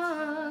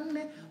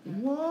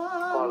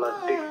 Caller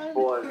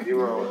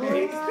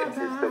 6408. This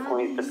is the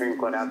Queen Supreme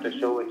Court After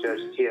Show with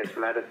Judge T.S.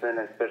 Madison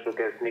and special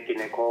guest Nickki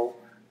Nicole.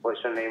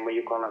 What's your name, where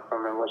you calling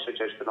from, and what's your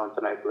judgment on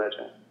tonight's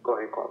legend? Go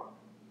ahead, caller.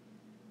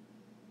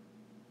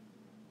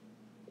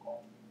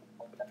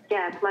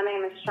 Yes, my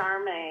name is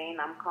Charmaine.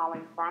 I'm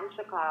calling from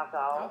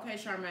Chicago. Okay,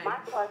 Charmaine. My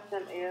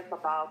question is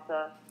about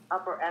the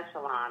upper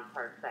echelon,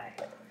 per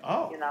se.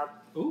 Oh. You know.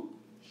 Ooh.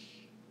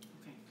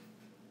 Okay.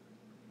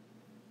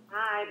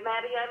 Hi,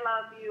 Maddie, I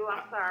love you.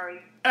 I'm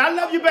sorry. I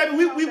love you,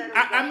 baby.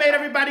 I made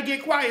everybody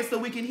get quiet so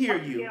we can hear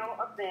you.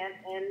 Event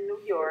in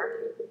New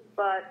York,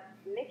 but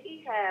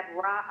Nickki had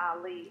Ra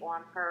Ali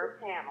on her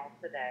panel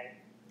today.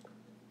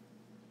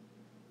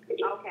 Okay,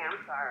 I'm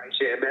sorry.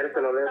 Yeah,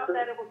 Madison on that. I know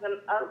that it was an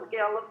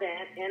upscale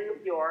event in New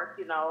York,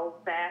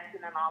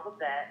 fashion and all of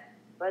that.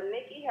 But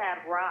Nickki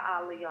had Ra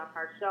Ali on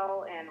her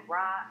show, and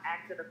Ra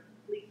acted a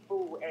complete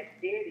fool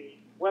at Diddy,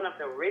 one of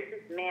the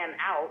richest men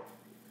out,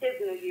 his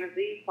New Year's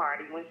Eve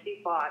party when she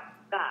fought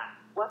Scott.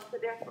 What's the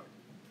difference?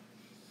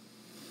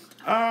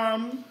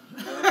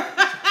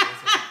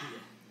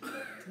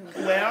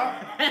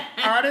 Well,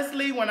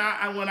 honestly, when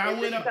I went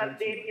up, because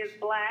Diddy is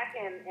black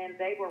and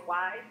they were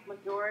white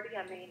majority.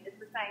 I mean, it's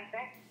the same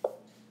thing.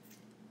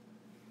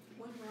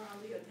 When Ra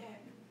Ali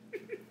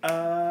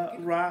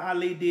attacked? Ra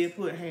Ali did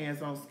put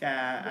hands on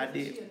Sky. I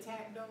did. She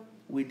attacked though.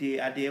 We did.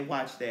 I did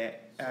watch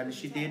that.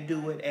 She did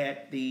do it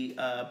at the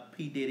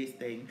P Diddy's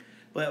thing,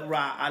 but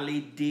Ra Ali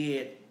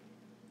did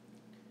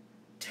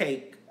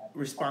take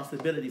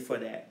responsibility for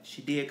that.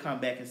 She did come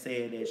back and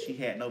say that she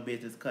had no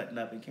business cutting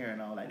up and carrying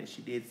on like that.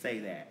 She did say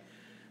that.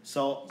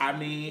 So I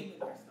mean,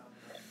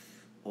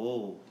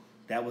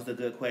 that was a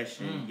good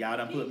question. Y'all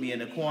done put me in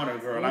the corner,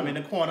 girl. I'm in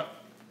the corner.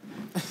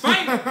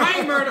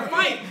 Fight, murder,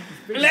 fight.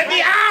 Let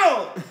me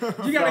out.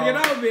 You gotta get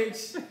out,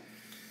 bitch.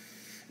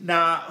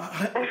 Nah,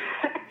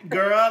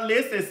 girl,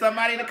 listen.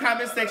 Somebody in the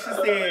comment section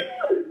said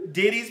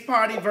Diddy's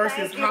party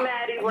versus. Thank you,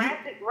 Maddie.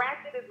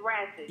 Ratchet is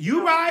ratchet.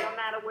 You right. No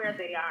matter where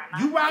they are.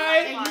 You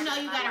right. And you know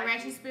you got a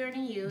ratchet spirit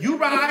in you. You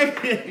right.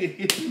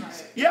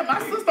 Yeah, my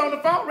sister on the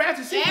phone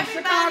ratchet. She's from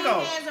Everybody Chicago.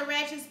 has a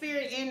ratchet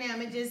spirit in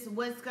them. It's just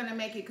what's gonna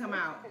make it come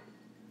out.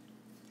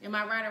 Am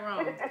I right or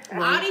wrong?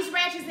 All these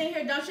ratchets in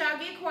here, don't y'all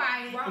get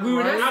quiet. I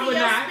would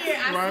not.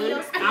 I see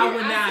your spirit. I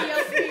would not. I see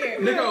your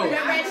spirit. Nicole.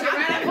 That ratchet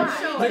right up your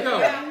shoulder.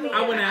 Nicole, I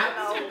would not.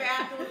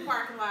 Bathroom,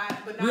 parking lot,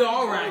 but We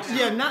all right.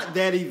 Yeah, not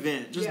that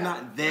event. Just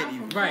not that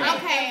event. Right.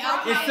 Okay.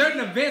 It's certain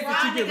events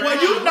that you get Well,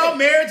 you know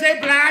Mary J.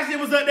 Blige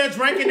was up there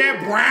drinking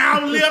that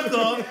brown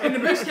liquor. And the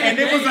bitch came And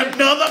there was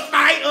another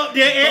fight up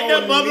there at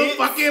the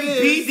motherfucking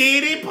P.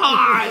 Diddy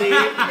party.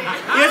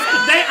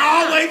 They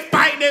always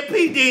fighting at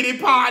P. Diddy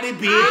party,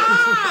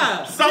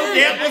 bitch. So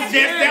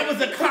that was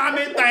a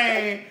common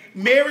thing.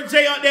 Mary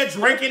J. up there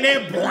drinking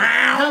that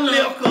brown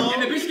liquor.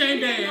 And the bitch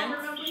came down.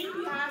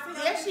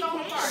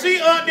 She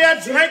up there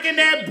drinking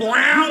that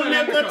brown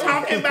liquor,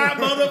 talking about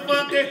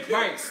motherfucking.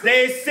 Right.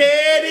 They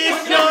said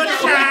it's your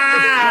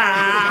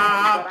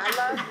child.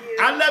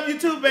 I love you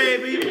too,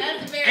 baby.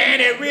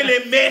 And it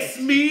really messed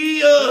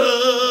me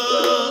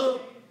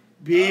up,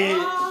 bitch.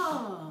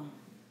 Oh.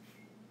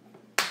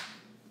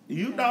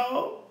 You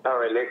know. All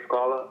right, next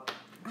caller.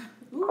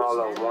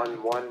 Caller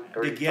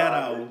 1135. The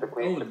ghetto. The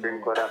Queen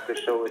Supreme Court after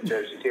show with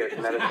Judge T.S.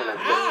 Madison and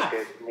Special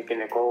Guest Nickki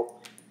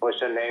Nicole. What's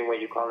your name, where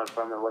you calling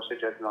from, and what's your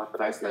judgment on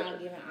tonight's First session?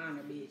 time giving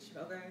honor, bitch.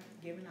 Okay?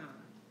 Giving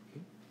honor.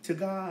 To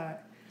God.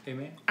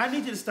 Amen. I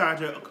need you to start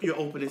your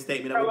opening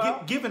statement.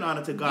 Giving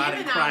honor to God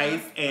Giving and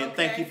Christ, honor. and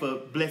thank you for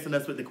blessing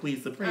us with the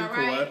Queen Supreme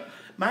Court.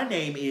 My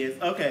name is,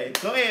 okay,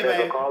 go ahead, There's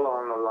a babe. caller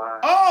on the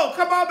line. Oh,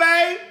 come on,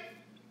 babe.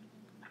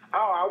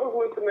 Oh, I was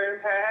listening.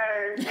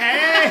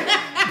 Hey.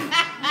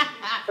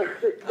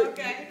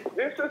 Okay.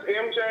 This is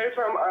MJ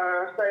from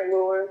St.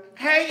 Louis.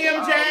 Hey,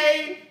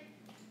 MJ.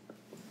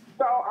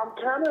 So I'm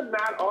kind of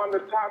not on the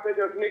topic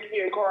of Nicki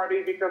and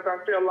Cardi because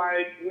I feel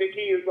like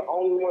Nicki is the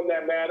only one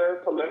that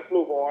matters, so let's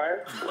move on.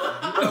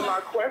 So my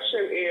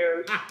question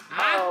is,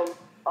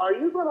 are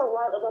you going to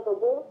write another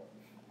book?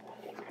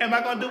 Am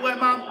I going to do what,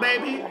 mom,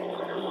 baby?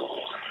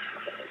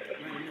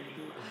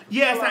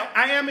 Yes,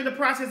 I am in the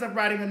process of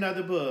writing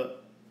another book.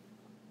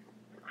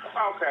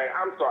 Okay,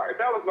 I'm sorry.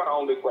 That was my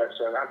only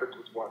question. I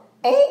just one.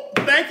 Oh,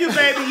 thank you,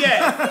 baby.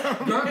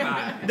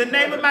 Yes. The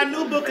name of my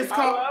new book is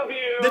called. I love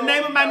you. The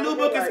name of my new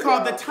book is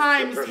called The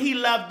Times He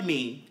Loved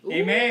Me.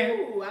 Amen.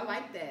 Ooh, I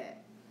like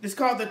that. It's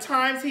called The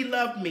Times He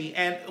Loved Me,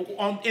 and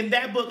in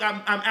that book,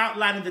 I'm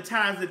outlining the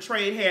times the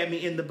trade had me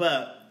in the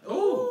butt.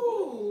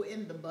 Ooh,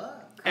 in the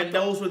butt. And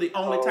those were the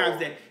only times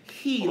that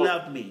he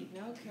loved me.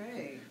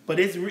 Okay. But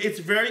it's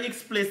very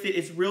explicit.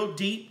 It's real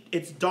deep.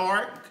 It's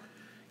dark.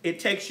 It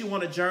takes you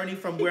on a journey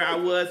from where I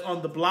was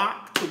on the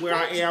block to where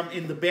I am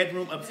in the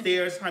bedroom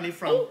upstairs, honey,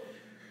 from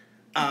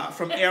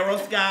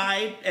Eros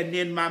Guide, and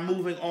then my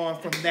moving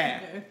on from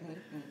that.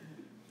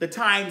 The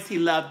times he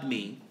loved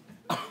me.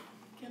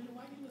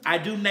 I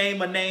do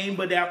name a name,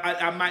 but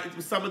I might.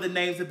 Some of the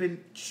names have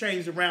been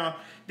changed around.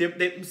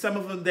 Some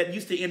of them that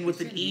used to end with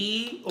an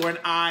E or an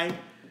I,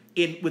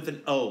 end with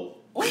an O.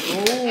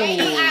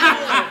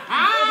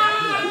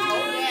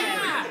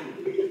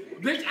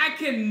 Bitch, I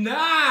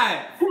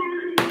cannot.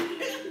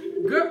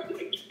 Girl.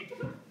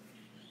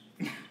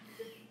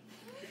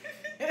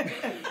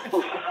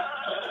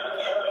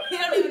 He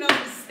don't even know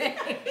what to say.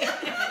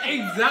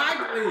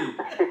 Exactly.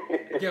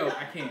 Yo,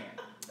 I can't.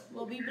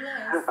 Well, be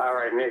blessed. All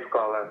right, next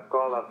caller.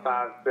 Caller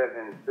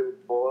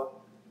 5724.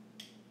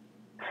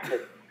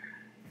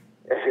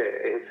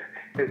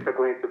 It's the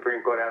Queen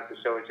Supreme Court after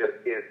show with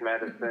Judge T.S.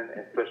 Madison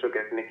and special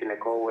guest Nickki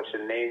Nicole. What's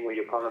your name, where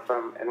you calling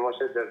from, and what's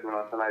your judgment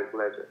on tonight's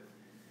ledger?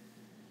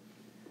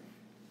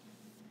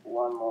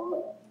 One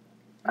moment.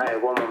 All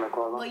right, one moment,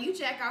 caller. Well, you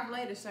check off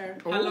later, sir.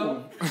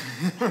 Hello.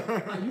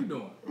 How you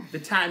doing? The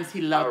times he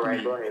loved All right,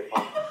 me. go ahead,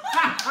 Paul.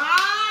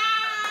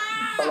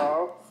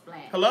 Hello?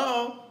 Splash.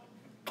 Hello?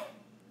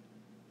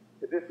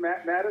 Is this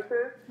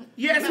Madison?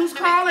 Yes, who's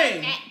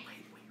calling?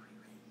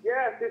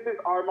 Yes, this is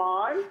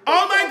Armand.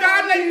 Oh my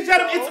God, ladies and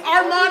gentlemen, it's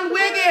Armand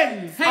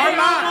Wiggins. Hey,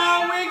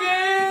 Armand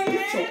Wiggins.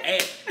 Get your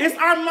ass. It's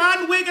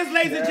Armand Wiggins,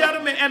 ladies and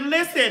gentlemen. And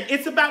listen,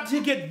 it's about to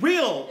get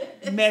real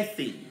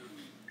messy.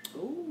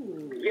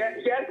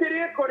 Yes, it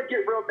is going to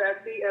get real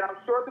messy, and I'm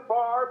sure the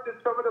Barbs and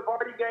some of the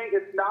Barty gang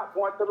is not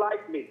going to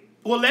like me.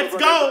 Well, let's So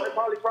go. they're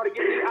probably trying to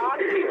get me out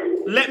of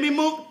here. Let me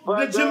move.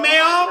 But,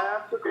 Jamel,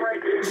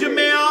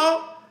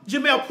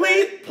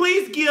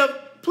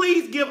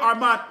 please give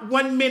Armand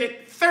 1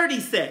 minute 30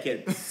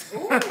 seconds.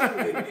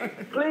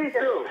 Please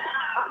do.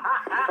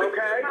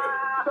 Okay?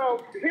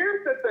 So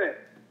here's the thing.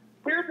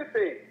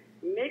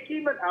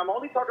 I'm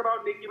only talking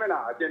about Nicki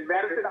Minaj. And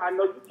Madison, I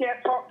know you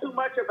can't talk too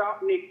much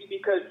about Nicki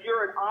because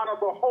you're an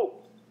honorable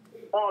host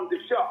on the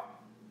show.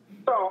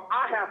 So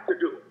I have to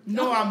do it.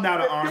 No, I'm not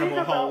an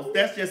honorable host.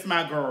 That's just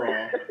my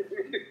girl.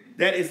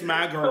 That is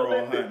my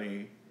girl,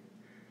 honey.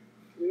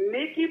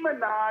 Nicki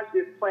Minaj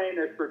is playing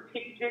a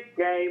strategic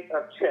game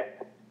of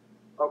chess.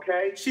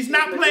 Okay? She's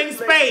not playing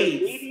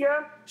spades.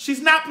 Media.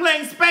 She's not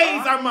playing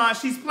spades, Armand.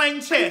 She's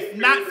playing chess,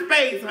 not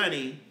spades,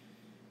 honey.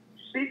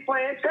 She's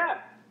playing chess.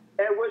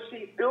 And what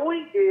she's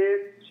doing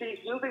is she's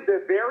using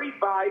the very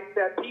vice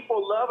that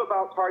people love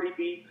about Cardi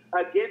B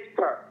against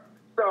her.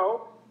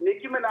 So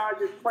Nicki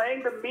Minaj is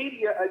playing the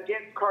media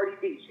against Cardi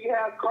B. She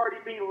has Cardi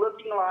B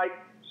looking like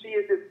she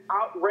is this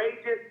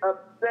outrageous,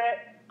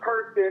 upset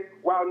person,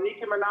 while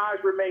Nicki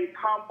Minaj remains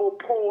humble,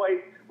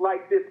 poised,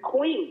 like this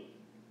queen.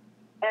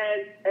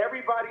 And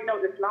everybody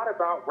knows it's not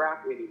about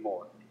rap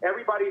anymore.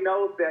 Everybody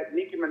knows that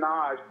Nicki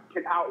Minaj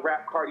can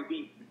out-rap Cardi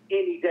B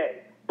any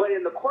day. But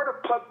in the court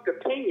of public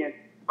opinion,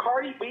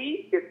 Cardi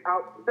B is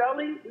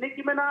outselling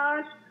Nicki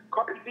Minaj.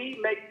 Cardi B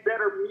makes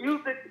better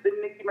music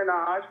than Nicki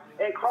Minaj.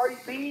 And Cardi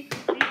B,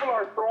 people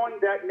are throwing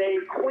that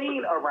name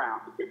Queen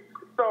around.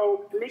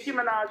 So Nicki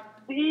Minaj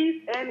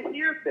sees and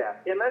hears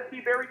that. And let's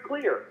be very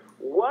clear.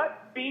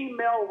 What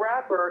female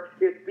rapper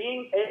is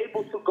being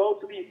able to go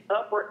to these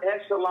upper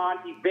echelon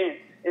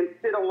events and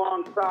sit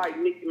alongside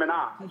Nicki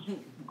Minaj?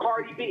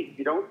 Cardi B.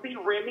 You don't see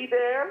Remy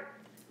there.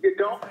 You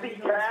don't see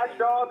Cash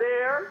Doll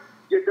there.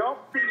 You don't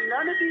see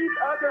none of these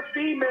other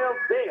females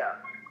there.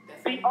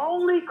 The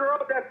only girl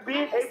that's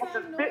being able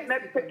to sit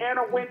next to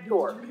Anna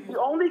Wintour, the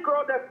only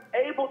girl that's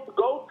able to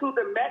go to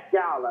the Met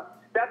Gala,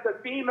 that's a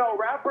female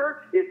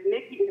rapper, is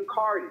Nicki and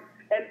Cardi.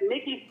 And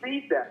Nicki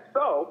sees that.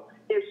 So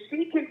if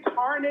she can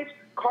tarnish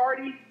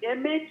Cardi's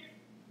image,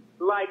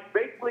 like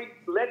basically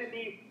letting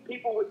these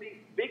people with these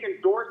big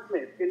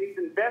endorsements and these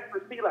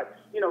investors see like,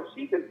 you know,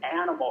 she's an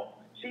animal.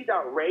 She's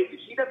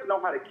outrageous. She doesn't know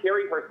how to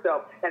carry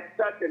herself at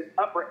such an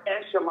upper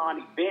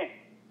echelon event.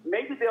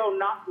 Maybe they'll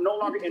no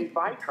longer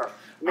invite her.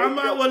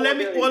 Armand, well, let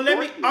me,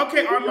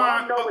 okay,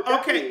 Armand,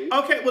 okay,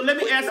 well, let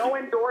me ask you. No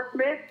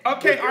endorsement.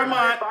 Okay,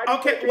 Armand,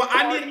 okay, well,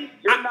 I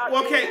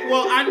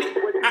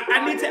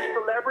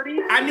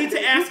need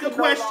to ask a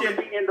question.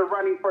 In the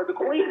running for the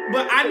queen.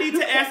 But I need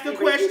to ask a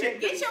question.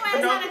 Get your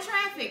ass out of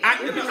traffic.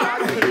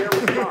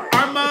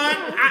 Armand,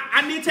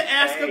 I need to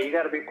ask a... you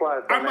got to be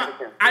quiet. Armand,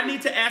 I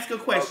need to ask a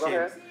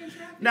question.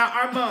 Now,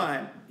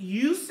 Armand,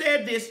 you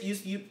said this,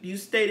 you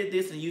stated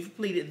this, and you've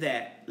pleaded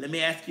that. Let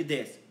me ask you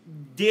this.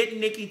 Did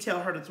Nicki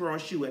tell her to throw a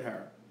shoe at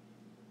her?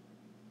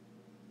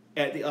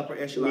 At the upper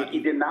echelon?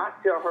 Nicki did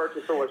not tell her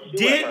to throw a shoe at her.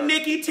 Did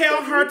Nicki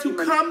tell her to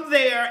come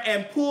there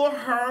and pull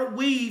her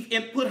weave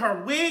and put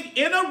her wig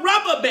in a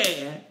rubber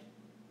band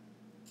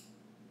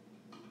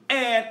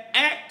and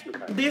act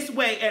this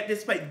way at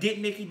this place? Did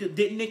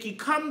Nicki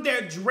come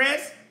there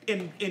dressed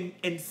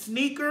in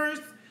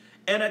sneakers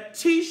and a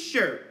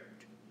t-shirt?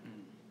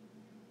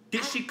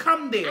 Did she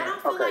come there? I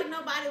don't feel like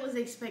nobody was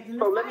expecting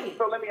the fight.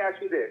 So let me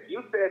ask you this.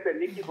 You said that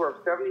Nicki's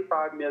worth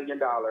 $75 million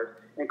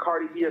and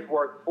Cardi B is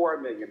worth $4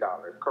 million,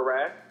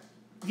 correct?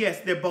 Yes,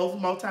 they're both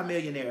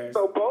multimillionaires.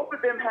 So both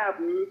of them have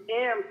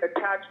M's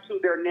attached to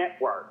their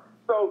network.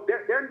 So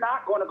they're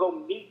not going to go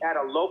meet at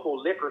a local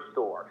liquor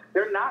store.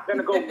 They're not going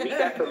to go meet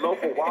at the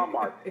local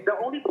Walmart. The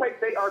only place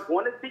they are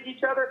going to see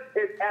each other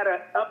is at an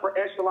upper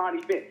echelon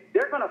event.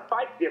 They're going to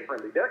fight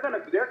differently. They're going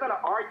to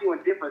argue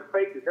in different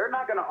spaces. They're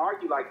not going to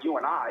argue like you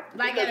and I.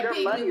 Like because their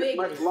money is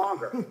much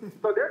longer.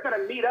 So they're going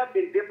to meet up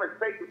in different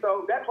spaces.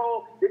 So that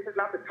whole, this is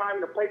not the time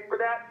and the place for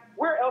that.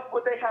 Where else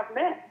would they have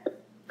met?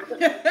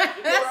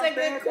 That's a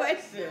good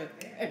question.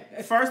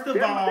 First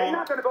of all, they're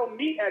not going to go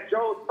meet at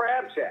Joe's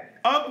Crab Shack.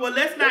 Oh, well,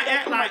 let's not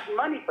act like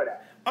money for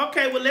that.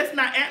 Okay, well, let's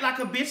not act like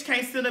a bitch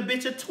can't send a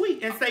bitch a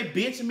tweet and say,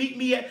 "Bitch, meet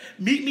me at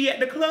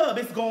the club.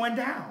 It's going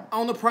down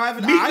on the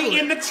private meet island. me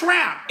in the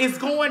trap. It's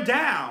going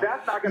down.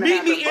 That's not gonna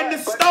meet me in the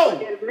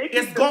stove.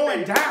 It's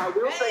going down." I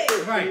will say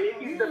this in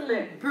Nicki's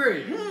defense.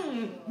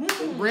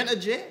 Rent a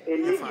jet.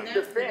 In Nicki's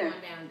defense,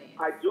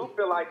 I do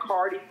feel like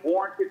Cardi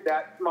warranted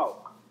that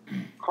smoke.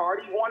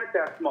 Cardi wanted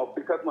that smoke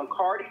because when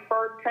Cardi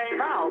first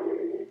came out,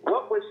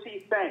 what was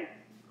she saying?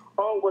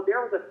 Oh, well, there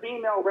was a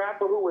female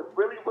rapper who was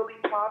really, really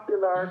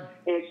popular,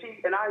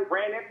 and I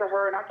ran into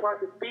her, and I tried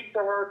to speak to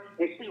her,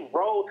 and she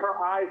rolled her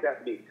eyes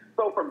at me.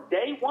 So from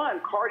day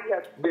one, Cardi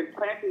has been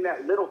planting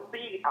that little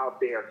seed out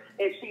there,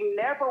 and she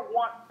never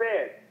once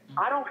said,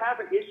 I don't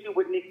have an issue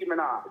with Nicki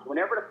Minaj.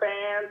 Whenever the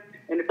fans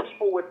and the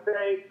people would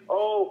say,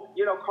 oh,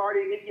 you know,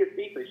 Cardi and Nicki is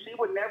beefing, she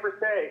would never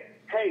say,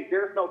 hey,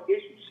 there's no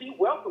issue. She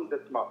welcomed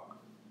the smoke.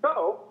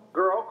 So,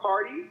 girl,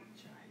 Cardi,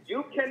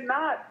 you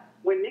cannot,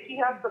 when Nicki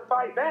has to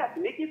fight back,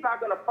 Nicki's not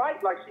going to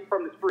fight like she's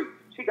from the street.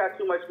 She got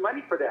too much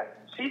money for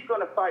that. She's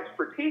going to fight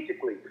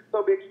strategically.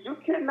 So, bitch, you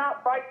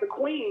cannot fight the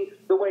queen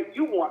the way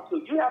you want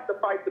to. You have to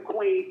fight the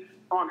queen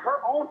on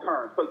her own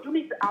terms. So you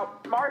need to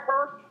outsmart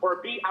her or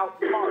be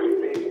outsmarted,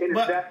 bitch. And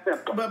it's that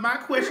simple. But my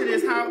question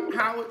is, how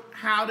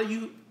do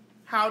you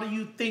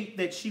think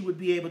that she would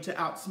be able to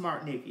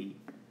outsmart Nicki?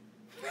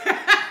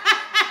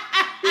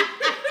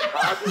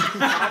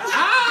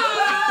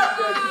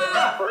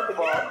 First of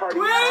all, Cardi.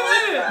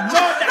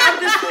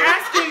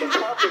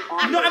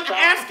 I'm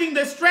asking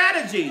the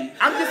strategy.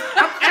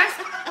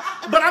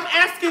 I'm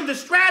asking the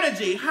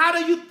strategy. How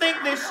do you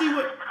think that she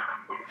would?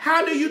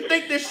 How do you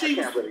think that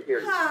she?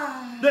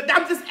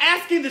 I'm just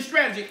asking the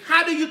strategy.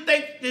 How do you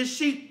think that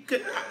she's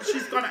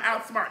going to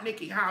outsmart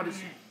Nicki? How does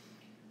she?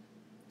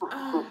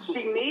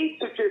 She needs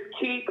to just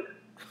keep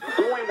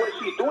doing what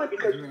she's doing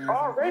because she's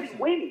already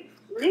winning.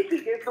 Nicki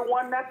is the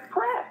one that's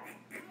pressed.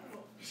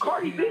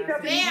 Cardi B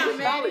doesn't even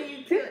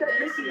acknowledge shit that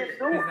Nicki is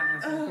doing.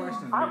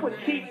 I would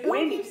keep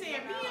winning.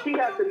 She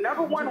has the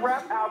 #1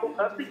 rap album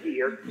of the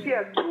year. She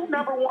has 2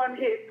 #1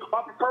 hits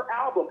off of her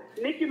album.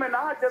 Nicki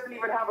Minaj doesn't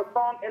even have a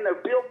song in the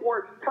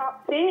Billboard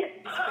top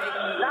 10.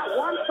 Not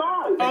one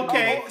song.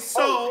 Okay,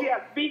 so she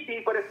has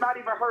Fifi, but it's not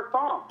even her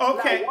song.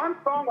 Okay. Not one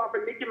song off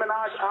of Nicki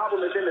Minaj's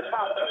album is in the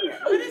top 10.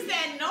 What is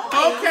that noise?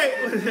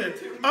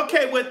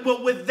 Okay.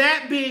 With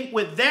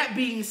that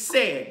being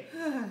said,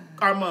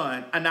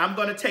 Armand, and I'm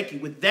gonna take you.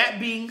 With that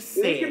being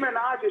said, Nicki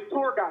Minaj's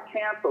tour got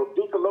canceled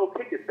due to low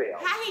ticket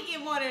sales. How he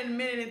get more than a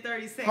minute and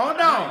 30 seconds? hold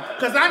on,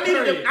 because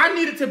I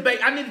needed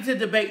to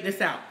debate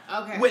this out.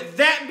 Okay. With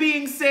that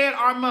being said,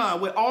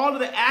 Armand, with all of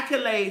the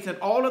accolades and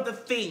all of the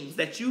things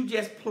that you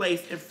just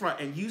placed in front,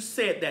 and you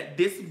said that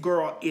this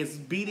girl is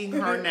beating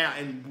her now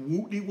and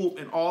whoop-de-whoop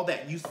and all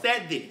that, you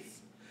said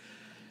this.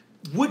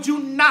 Would you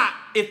not,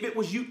 if it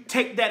was you,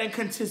 take that in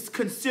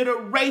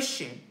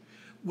consideration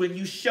when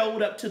you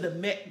showed up to the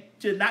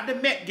not the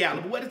Met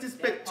Gala, but what is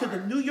this, to the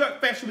New York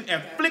Fashion Week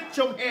and flicked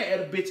your hair at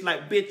a bitch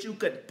like, bitch, you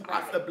could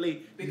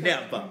possibly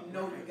never.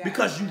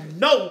 Because you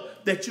know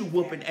that you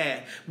whooping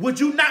ass. Would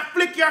you not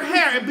flick your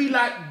hair and be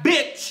like,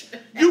 bitch,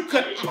 you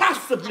could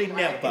possibly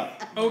never?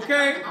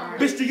 Okay.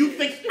 Bitch, do you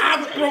think I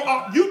would throw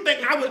off? You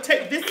think I would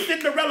take this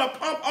Cinderella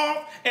pump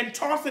off and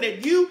toss it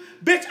at you?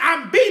 Bitch,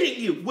 I'm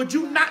beating you. Would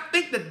you not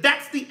think that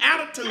that's the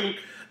attitude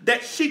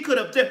that she could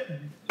have just,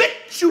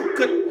 bitch, you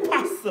could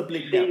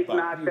possibly never? She's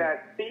not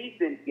that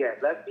seasoned yet.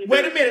 Let's be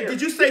Wait a minute.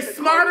 Did you say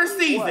smart or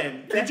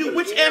seasoned?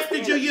 Which S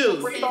did you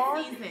use?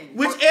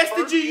 Which S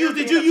did you use?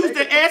 Did you use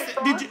the S?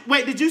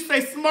 Did you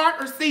say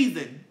smart or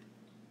seasoned?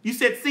 You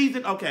said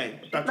seasoned? Okay.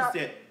 I thought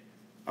you said.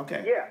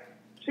 Okay. Yeah.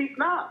 She's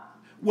not.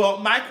 Well,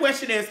 my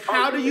question is,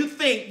 how do you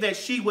think that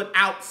she would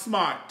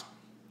outsmart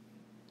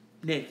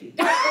Nicki?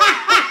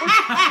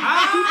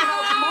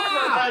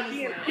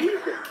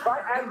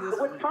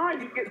 With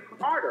time, you get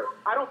smarter.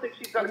 I don't think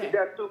she's going to be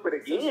that stupid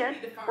again.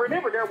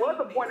 Remember, there was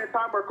a point in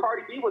time where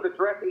Cardi B was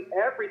addressing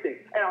everything.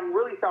 And I'm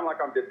really sounding like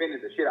I'm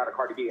defending the shit out of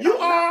Cardi B. And I'm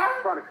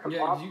not trying to come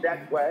off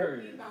that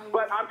way.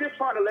 But I'm just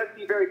trying to let's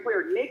be very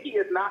clear. Nicki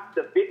is not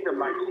the victim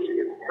like she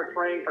is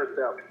portraying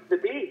herself to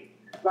be.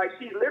 Like,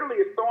 she literally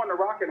is throwing the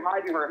rock and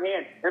hiding her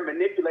hand and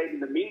manipulating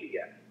the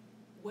media.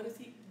 What is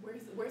he?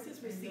 Where's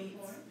his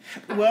receipts?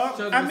 Well,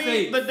 I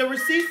mean, but the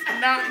receipts.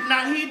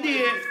 Now he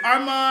did.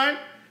 Armand.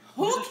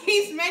 Who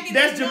keeps making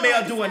That's that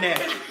Jamel noise? doing that.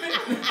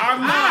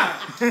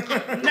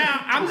 Armand.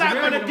 Now I'm not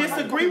going to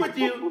disagree with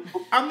you.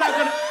 I'm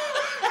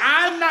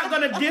not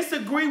going to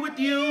disagree with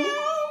you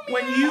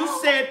when you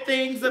said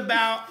things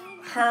about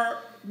her,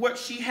 what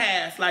she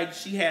has. Like,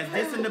 she has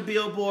this in the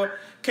Billboard.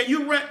 Can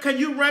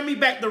you run me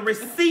back the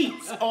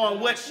receipts on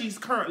what she's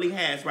currently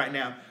has right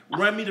now?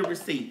 Run me the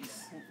receipts.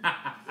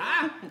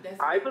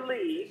 I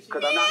believe,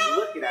 because I'm not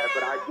looking at it,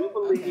 but I do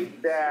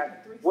believe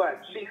that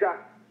she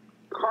got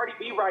Cardi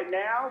B right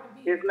now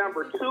is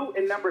 #2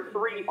 and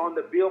 #3 on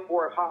the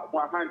Billboard Hot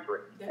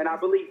 100. And I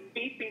believe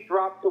Fifi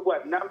dropped to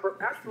what number?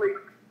 Actually,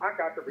 I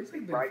got the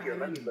receipt right here.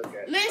 Let me look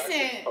at it.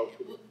 Listen,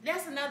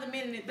 that's another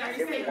minute and 30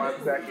 Give me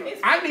seconds. 1 second.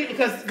 I need,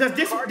 because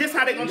this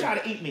how they gonna try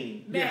to eat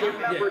me. Yeah.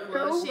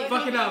 #2.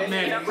 Fuck it up,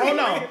 man. Hold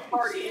on.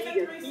 Cardi B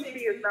and Fifi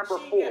is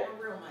 #4.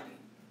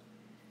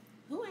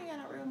 Who ain't got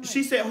no real money?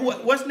 She said,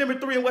 what's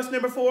 #3 and what's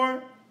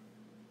 #4?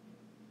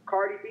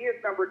 Cardi B is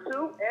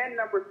 #2 and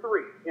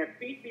 #3, and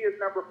Fifi is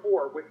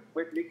 #4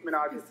 with Nicki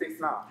Minaj is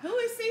 6'9". Who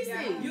is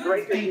Cece?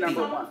 Drake is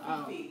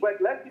 #1.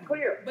 But let's be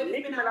clear,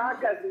 Nicki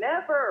Minaj has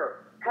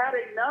never had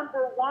a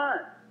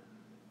 #1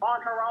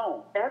 on her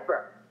own,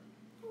 ever.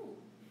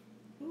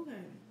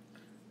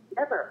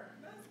 Ever.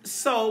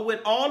 So with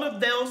all of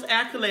those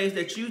accolades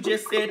that you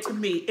just said to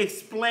me,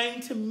 explain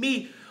to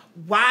me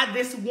why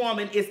this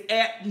woman is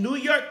at New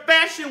York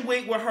Fashion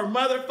Week with her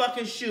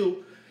motherfucking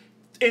shoe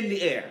in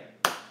the air.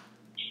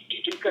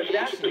 Because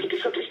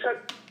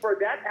for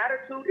that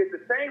attitude is the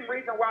same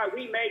reason why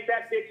we made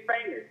that bitch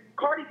famous.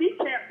 Cardi B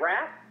can't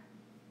rap,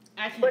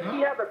 but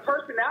she has a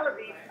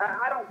personality.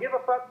 I don't give a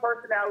fuck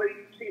personality.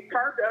 She's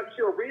turned up.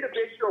 She'll read a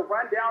bitch. She'll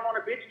run down on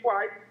a bitch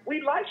twice.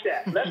 We like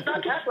that. Let's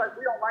not act like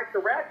we don't like the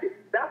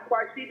ratchet. That's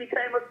why she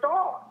became a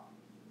star.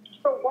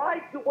 So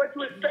why would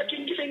you expect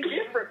anything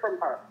different from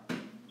her?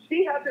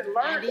 She hasn't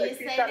learned that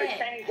she's got to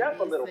change up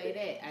a little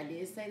bit. I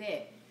did say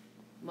that.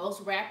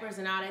 Most rappers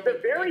and all that. The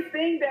very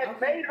thing that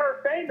made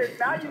her famous,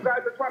 now you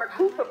guys are trying to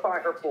crucify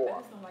her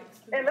for.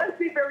 And let's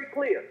be very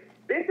clear.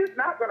 This is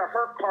not going to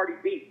hurt Cardi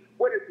B.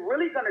 What it's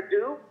really going to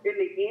do in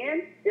the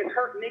end is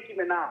hurt Nicki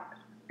Minaj.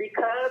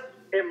 Because,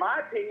 in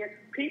my opinion,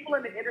 people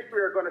in the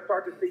industry are going to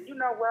start to say, you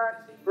know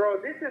what, bro,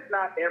 this is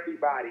not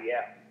everybody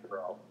else,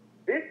 bro.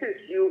 This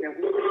is you, and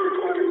we need to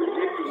try to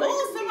manipulate.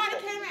 Ooh, somebody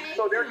came at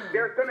So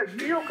they're going to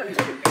still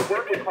continue to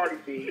work with Cardi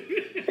B,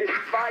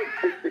 despite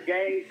the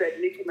games that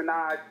Nicki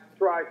Minaj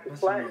tries to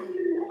play.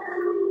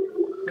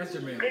 That's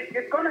your man.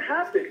 It's going to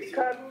happen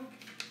because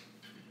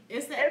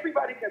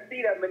everybody can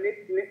see that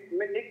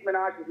Nicki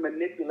Minaj is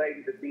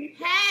manipulating the beat.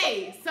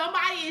 Hey,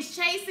 somebody is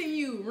chasing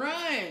you. Run.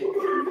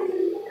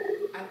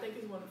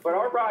 But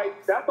all right,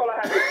 that's all I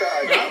have to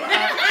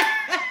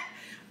say.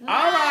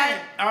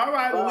 All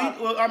right.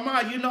 Well,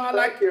 Armand, you know I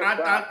like you.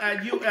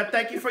 I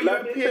thank you for your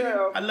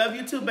opinion. I love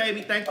you too,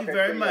 baby. Thank you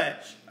very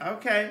much.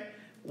 Okay.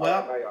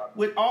 Well,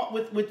 with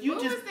you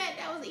Who just was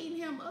that was eating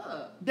him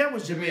up? that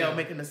was Jamel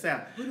making the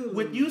sound.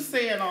 With you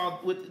saying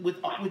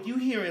with you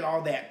hearing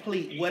all that,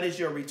 please, what is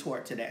your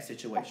retort to that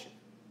situation?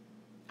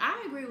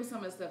 I agree with some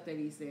of the stuff that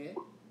he said.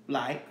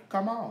 Like,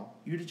 come on,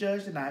 you the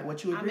judge tonight.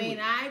 What you agree with?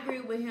 I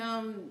agree with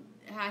him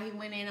how he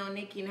went in on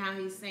Nicki and how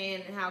he's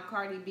saying how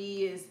Cardi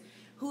B is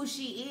who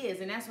she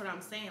is, and that's what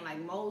I'm saying. Like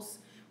most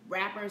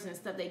rappers and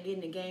stuff, they get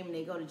in the game and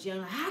they go to jail.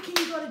 Like, how can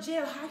you go to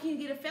jail? How can you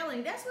get a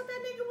felony? That's what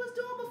that nigga was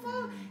doing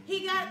before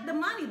he got the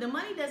money. The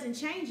money doesn't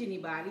change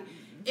anybody.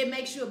 It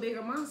makes you a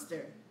bigger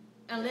monster.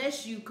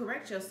 Unless you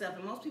correct yourself,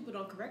 and most people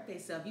don't correct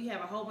themselves. You have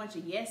a whole bunch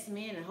of yes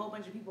men and a whole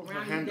bunch of people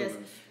around you that's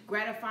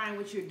gratifying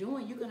what you're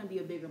doing, you're going to be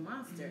a bigger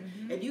monster.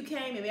 If you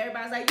came and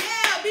everybody's like,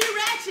 yeah, be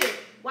ratchet,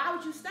 why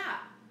would you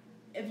stop?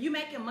 If you're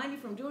making money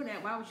from doing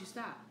that, why would you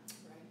stop?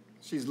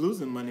 She's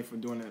losing money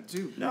from doing that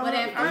too. No, but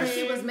at first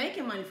she was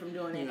making money from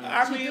doing it.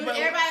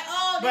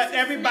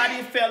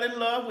 Everybody fell in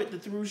love with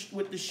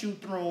the shoe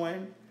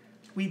throwing.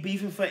 We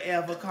beefing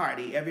forever,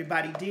 Cardi.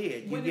 Everybody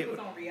did. When it was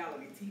on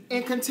reality TV.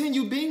 And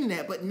continue being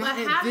that, but not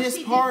at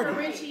this party.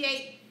 How does she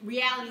differentiate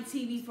reality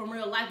TV from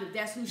real life if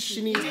that's who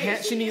she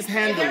is? She needs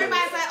handling. If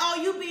everybody's like,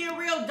 oh, you being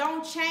real,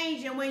 don't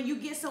change. And when you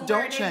get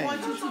somewhere they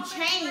want you to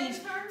change,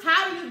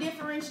 how do you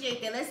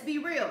differentiate that? Let's be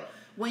real.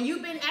 When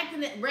you've been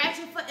acting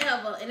ratchet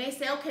forever and they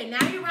say, okay,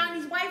 now you're around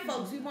these white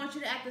folks, we want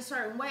you to act a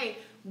certain way,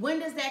 when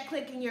does that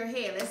click in your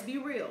head? Let's be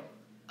real.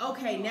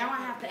 Okay, now I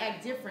have to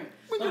act different.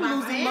 But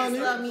my fans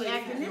love me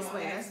acting this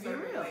way. Let's be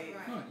real.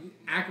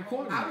 Act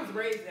accordingly. I was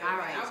raised that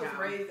way. I was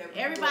raised that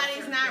way.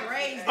 Everybody's not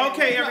raised that way.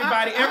 Okay,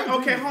 everybody.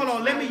 Okay, hold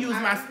on. Let me use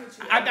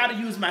I got to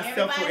use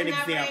myself for an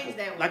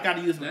example. I got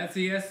to use my...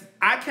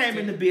 I came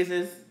into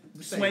business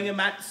swinging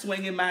my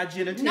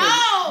genitalia. No!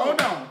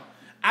 Hold on.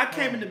 I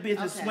came into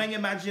business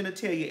swinging my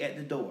genitalia at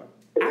the door.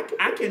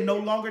 I can no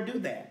longer do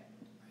that.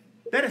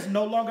 That is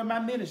no longer my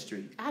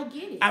ministry. I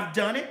get it. I've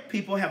done it.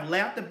 People have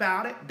laughed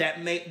about it.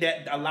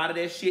 That a lot of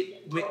that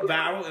shit went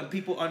viral and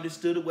people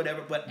understood it,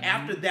 whatever. But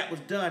after that was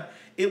done,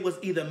 it was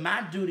either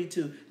my duty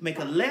to make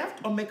a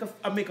left or make a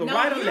right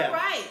or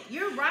left.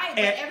 You're right.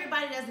 But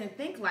everybody doesn't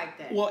think like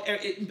that. Well,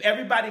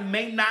 everybody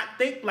may not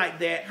think like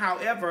that.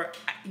 However,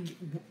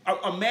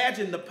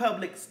 imagine the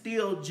public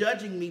still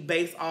judging me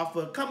based off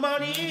of come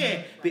on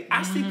in.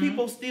 I see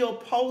people still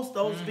post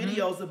those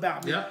videos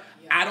about me. Yep.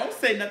 I don't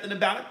say nothing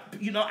about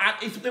it. You know,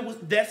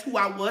 that's who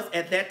I was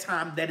at that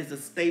time. That is a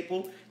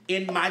staple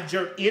in my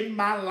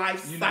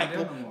life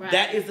cycle. Right.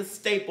 That is a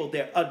staple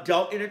there.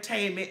 Adult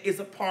entertainment is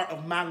a part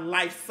of my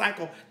life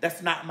cycle.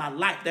 That's not my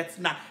life.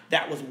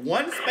 That was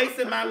one space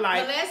in my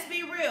life. But let's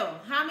be real.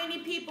 How many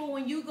people,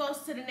 when you go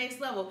to the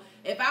next level,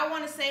 if I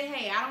want to say,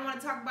 hey, I don't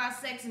want to talk about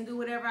sex and do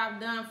whatever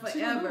I've done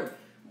forever.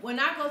 When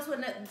I go to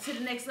the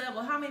next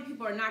level, how many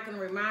people are not going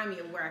to remind me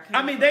of where I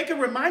came from? They can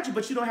remind you,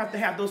 but you don't have to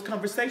have those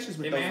conversations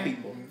with those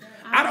people.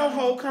 I don't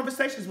hold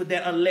conversations with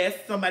that unless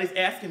somebody's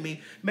asking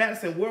me,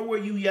 Madison, where were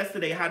you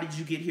yesterday? How did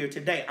you get here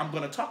today? I'm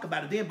going to talk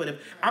about it then. But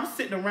if I'm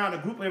sitting around a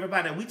group of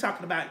everybody and we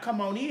talking about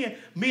come on in,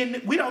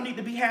 we don't need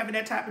to be having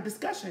that type of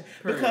discussion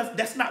because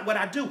that's not what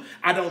I do.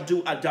 I don't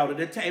do adult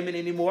entertainment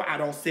anymore. I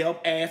don't sell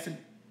ass and...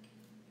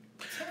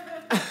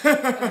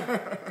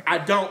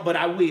 I don't, but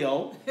I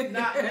will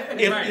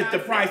if the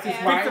price is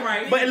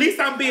right. But at least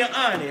I'm being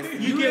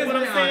honest. You get what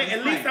I'm saying?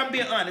 At least I'm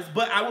being honest.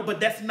 But But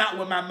that's not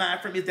where my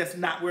mind frame is. That's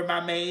not where my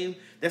main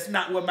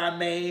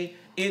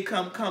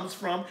income comes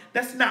from.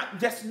 That's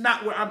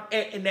not where I'm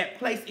at in that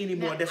place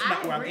anymore. That's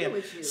not where I'm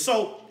at.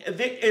 So,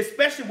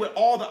 especially with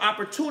all the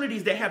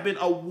opportunities that have been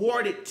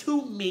awarded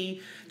to me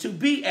to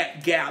be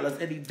at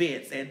galas and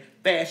events and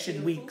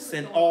fashion weeks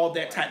and all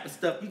that type of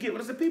stuff. You get what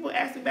I'm saying? People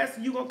asking,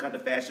 Madison, you gonna come to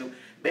fashion?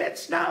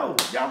 Bitch, no.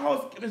 Y'all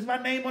host, is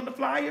my name on the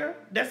flyer?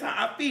 That's how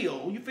I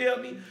feel. You feel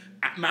me?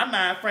 My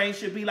mind frame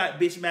should be like,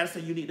 bitch,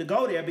 Madison, you need to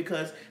go there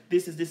because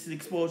this is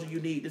exposure you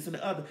need, this and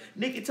the other.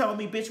 Nickki told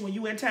me, bitch, when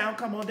you in town,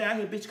 come on down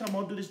here, bitch, come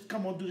on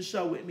do the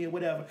show with me or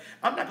whatever.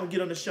 I'm not gonna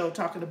get on the show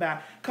talking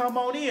about come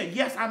on in.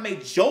 Yes, I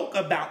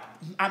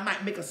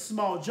might make a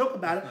small joke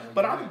about it,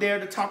 but I'm there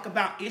to talk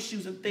about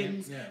issues and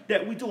things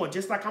that we doing.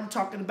 Just like I'm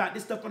talking about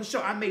this stuff on the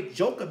show. I may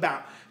joke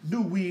about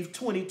new weave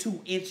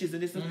 22 inches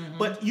and this,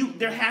 but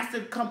there has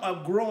to come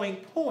a growing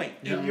point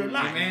in your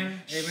life.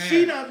 Amen.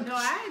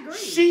 I agree.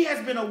 She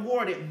has been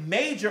awarded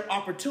major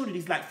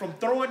opportunities, like from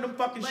throwing them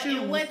fucking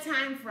shoes. In what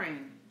time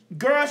frame?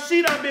 Girl,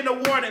 she done been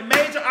awarded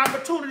major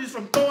opportunities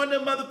from throwing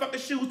them motherfucking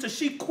shoes till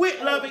she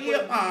quit loving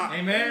hip hop.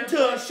 Amen.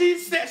 Till she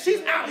said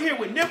she's out here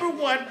with number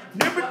 1,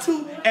 number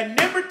 2, and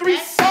number 3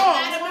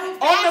 songs.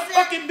 on the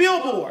fucking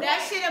billboard.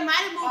 That shit might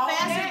have moved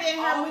faster than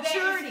her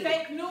maturity.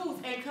 That is fake news,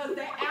 and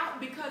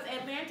because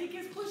Atlantic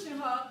is pushing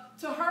her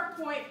to her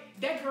point,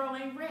 that girl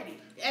ain't ready.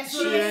 That's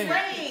what I'm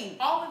saying.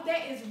 All of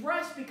that is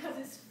rushed because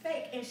it's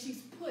fake, and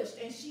she's pushed,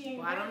 and she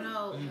ain't ready. I don't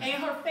know.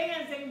 And her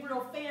fans ain't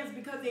real fans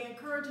because they're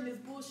encouraging this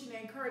bullshit.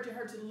 They're encouring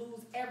her to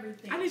lose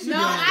everything. I don't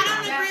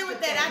agree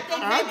with that. I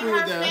think maybe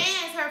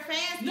her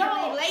fans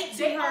can relate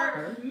to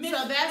her,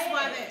 so that's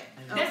why that.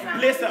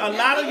 Listen,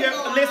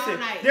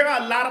 there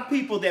are a lot of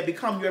people that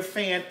become your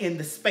fan in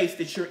the space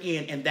that you're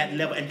in that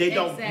level, and they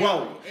don't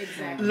grow.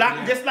 Exactly.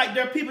 Just like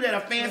there are people that are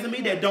fans of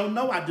me that don't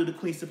know I do the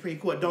Queen Supreme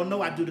Court, don't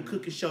know I do the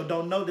cooking show,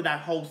 don't know that I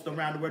host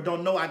around the world,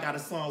 don't know I got a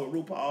song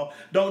with RuPaul,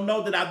 don't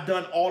know that I've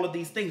done all of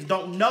these things,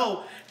 don't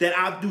know that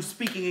I do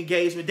speaking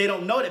engagement. They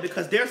don't know that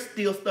because they're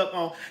still stuck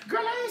on,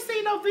 girl, I ain't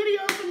seen no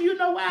videos from you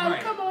in a while.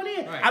 Come on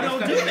in. Right. I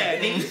don't do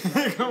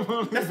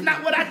that. That's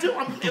not what I do.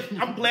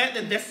 I'm glad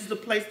that this is the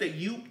place that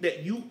you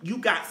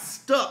got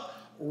stuck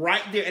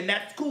right there, and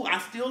that's cool. I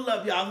still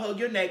love you. I'll hug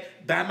your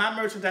neck, buy my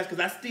merchandise because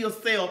I still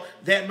sell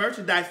that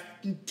merchandise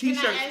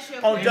t-shirts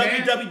on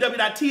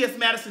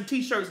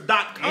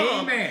www.tsmadisontshirts.com.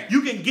 Amen.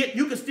 You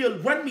can still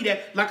run me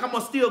that like I'm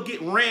gonna still get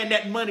ran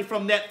that money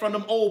from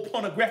them old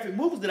pornographic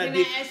movies that I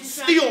did.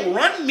 Still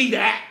run me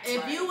that.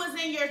 If you was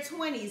in your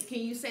 20s, can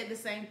you say the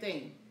same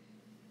thing?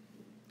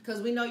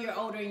 Because we know you're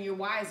older and you're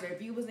wiser.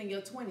 If you was in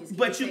your 20s, can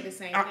you say the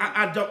same thing?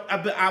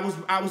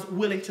 I was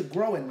willing to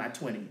grow in my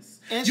 20s.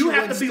 You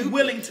have to be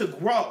willing to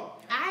grow.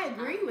 I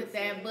agree with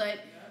that, but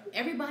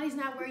everybody's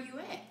not where you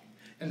at.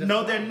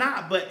 No, they're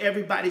not, but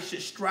everybody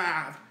should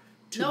strive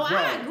to grow.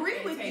 I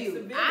agree with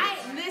you.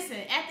 Listen,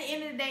 at the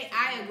end of the day,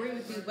 I agree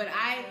with you, but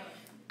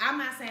I'm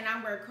not saying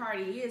I'm where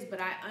Cardi is, but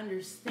I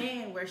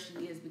understand where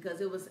she is because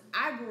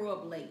I grew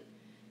up late.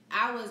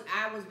 I was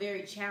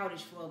very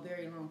childish for a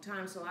very long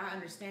time, so I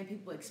understand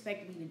people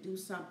expect me to do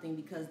something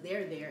because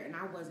they're there, and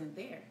I wasn't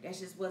there. That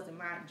just wasn't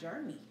my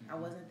journey. I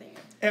wasn't there.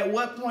 At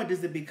what point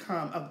does it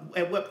become?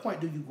 At what point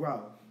do you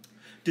grow?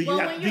 Do you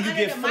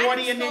get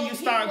 40 and then you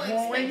start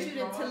growing? Expect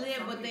you to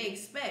live what they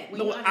expect.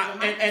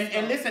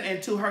 And listen,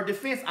 and to her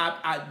defense,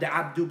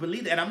 I do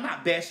believe that, and I'm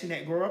not bashing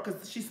that girl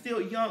because she's still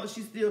young.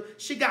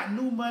 She got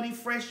new money,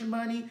 fresh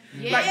money.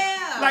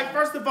 Yeah. Like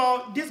first of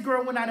all, this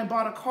girl went out and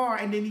bought a car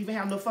and didn't even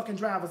have no fucking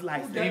driver's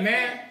license.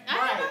 Amen.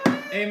 Right.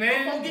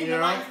 Amen. Yeah, I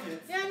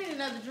need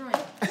another drink.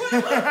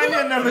 I need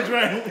another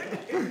drink.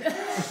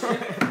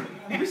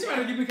 You should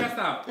have give me cussed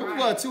out. It was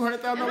what,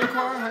 $200,000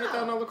 car? $100,000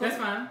 car? That's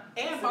fine.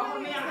 And bought her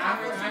man a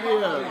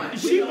car.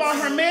 She bought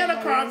her man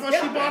a car before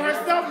she bought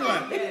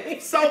herself one.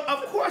 So,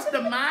 of course,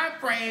 the mind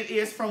frame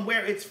is from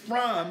where it's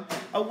from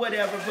or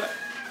whatever. But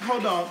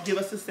hold on. Give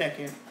us a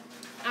second.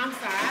 I'm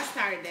sorry. I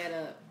started that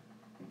up.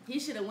 He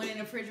should have went in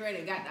the refrigerator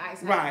and got the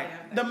ice. Right.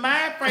 The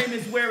mind frame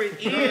is where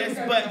it is,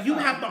 but you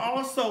have to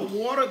also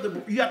water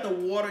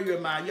your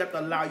mind. You have to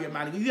allow your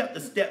mind. You have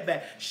to step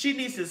back. She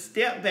needs to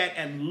step back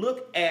and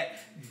look at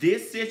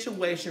this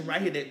situation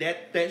right here.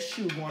 That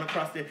shoe going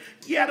across there.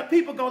 Yeah, the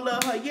people gonna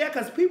love her. Yeah,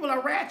 because people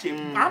are ratchet.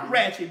 I'm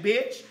ratchet,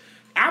 bitch.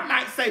 I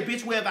might say,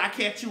 bitch, wherever I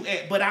catch you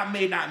at, but I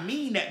may not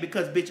mean that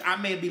because, bitch, I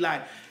may be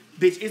like,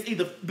 bitch, it's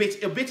either,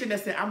 bitch, a bitch in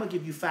that said, I'm going to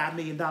give you $5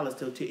 million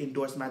to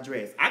endorse my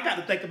dress. I got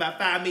to think about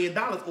 $5 million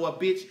or a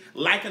bitch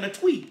liking a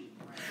tweet.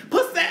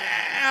 Pussy! Bitch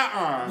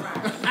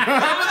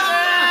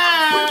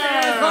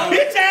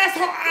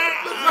asshole!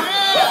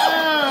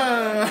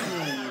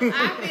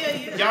 I feel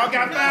you. Y'all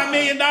got $5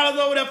 million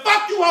over there.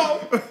 Fuck you,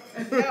 hoe!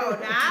 No,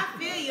 I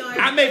feel you.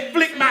 I may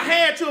flick my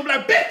hand to him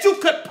like, bitch, you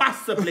could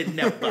possibly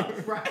never.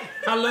 Right.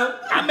 Hello?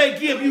 I may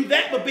give you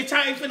that, but bitch,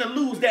 I ain't finna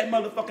lose that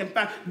motherfucking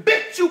 $5.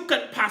 Bitch, you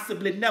could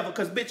possibly never,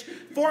 because bitch,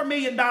 $4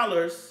 million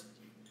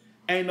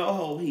ain't no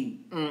whole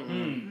heap.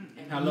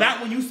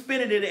 Not when you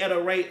spending it at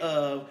a rate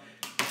of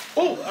a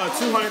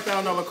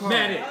 $200,000 car.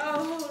 Maddie.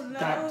 Oh, no.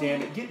 God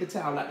damn it. Get the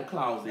towel out the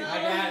closet.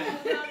 I got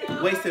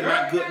it. Wasting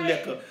my good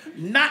liquor.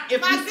 Not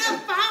if my you... good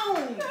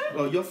phone.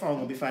 Oh, your phone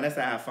gonna be fine. That's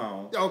an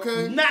iPhone.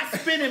 Okay. Not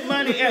spending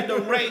money at the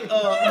rate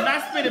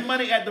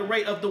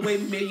of the way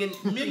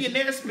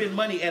millionaires spend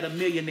money at a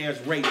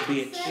millionaire's rate,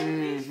 bitch.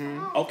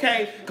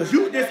 Okay? Because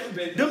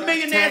the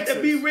millionaires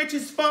that be rich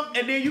as fuck,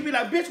 and then you be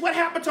like, bitch, what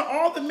happened to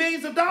all the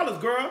millions of dollars,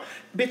 girl?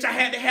 Bitch, I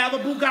had to have a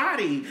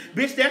Bugatti.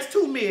 Bitch, that's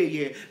 $2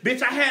 million.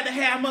 Bitch, I had to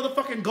have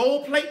motherfucking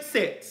gold plate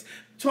sets.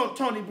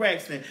 Tony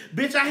Braxton.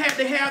 Bitch, I had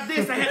to have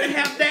this. I had to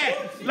have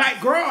that. Like,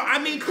 girl, I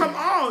mean, come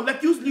on.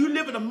 Like, you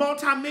living a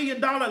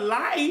multi-million-dollar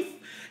life.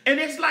 And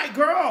it's like,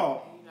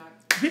 girl,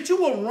 bitch, you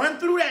will run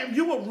through that.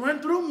 You will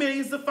run through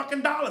millions of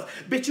fucking dollars.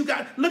 Bitch,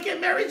 look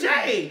at Mary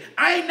J.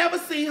 I ain't never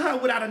seen her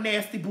without a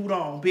nasty boot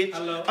on, bitch.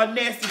 Hello? A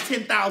nasty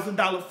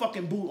 $10,000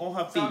 fucking boot on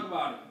her feet. Talk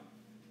about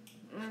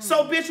it.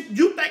 So, bitch,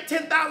 you think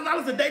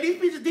 $10,000 a day?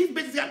 These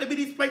bitches got to be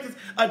these places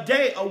a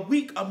day, a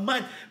week, a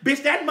month.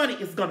 Bitch, that money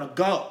is going to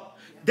go.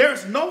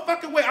 There's no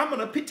fucking way I'm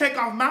going to take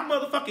off my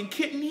motherfucking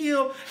kitten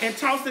heel and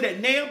toss it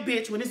at damn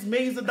bitch when it's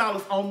millions of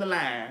dollars on the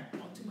line.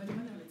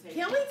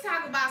 Can we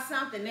talk about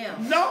something else?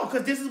 No,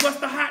 because this is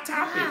what's the hot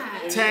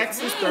topic.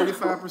 Taxes,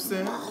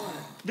 35%.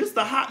 This is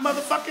the hot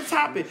motherfucking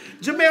topic.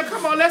 Jamel,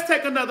 come on, let's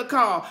take another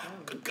call.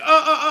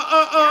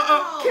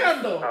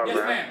 Kendall. Yes,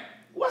 ma'am.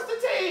 What's the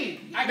tea?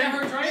 I got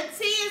her drink.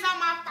 The tea is on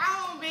my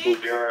phone,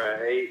 bitch.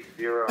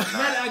 0809.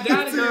 I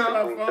got it,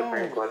 girl.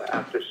 Supreme Court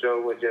after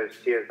show with Judge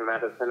T.S.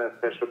 Madison and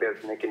special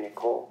guest Nickki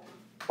Nicole.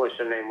 What's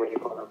your name? Where you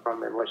calling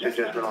from? And what's your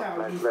judgment on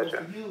tonight's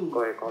lecture?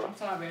 Go ahead, caller. I'm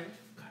sorry, man.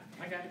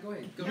 I got it. Go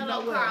ahead. Go.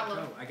 Hello, Carla.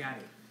 No, I got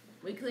it.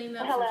 We cleaned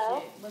up Hello.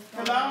 some shit. What's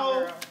going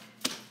on, girl?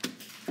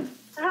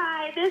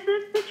 Hi, this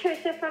is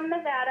Patricia from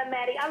Nevada.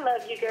 Maddie, I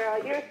love you, girl.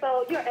 You're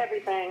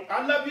everything.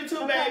 I love you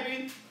too,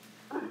 baby.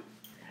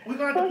 We're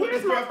going to have to put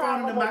this girl phone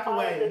in the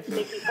microwave.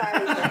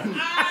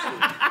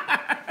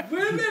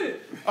 Wait a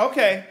minute.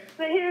 Okay.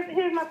 So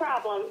here's my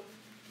problem.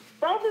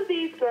 Both of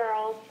these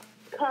girls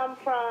come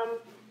from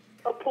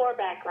a poor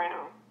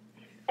background.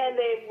 And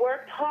they've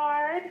worked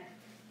hard,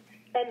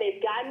 and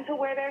they've gotten to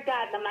where they're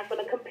gotten. I'm not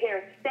going to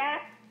compare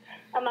stats.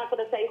 I'm not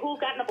going to say who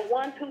got number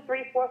 1, 2,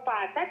 3, 4,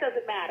 5. That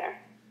doesn't matter.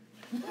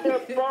 They're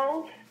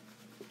both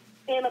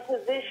in a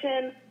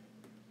position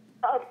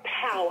of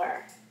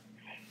power.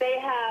 They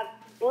have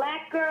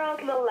black girls,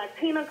 little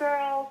Latina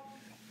girls,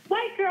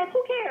 white girls,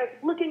 who cares,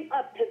 looking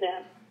up to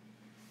them.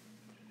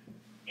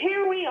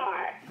 Here we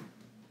are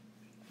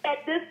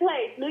at this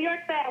place, New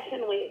York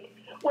Fashion Week,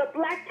 where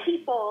black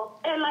people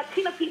and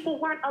Latina people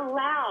weren't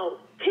allowed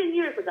 10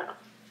 years ago.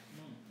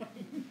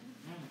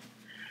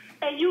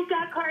 And you've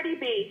got Cardi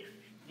B,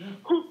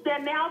 who's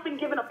now been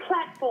given a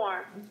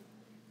platform.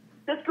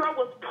 This girl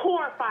was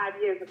poor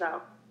 5 years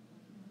ago.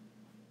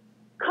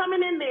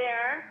 Coming in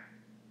there,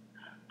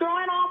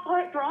 throwing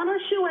her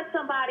shoe at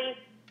somebody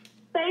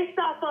based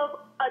off of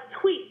a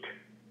tweet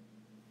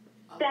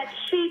that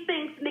she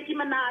thinks Nicki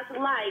Minaj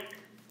liked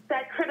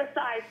that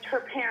criticized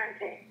her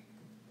parenting.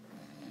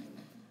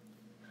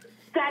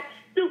 That's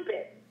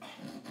stupid.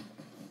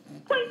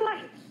 Point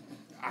blank.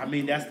 I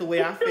mean, that's the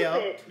way I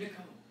felt.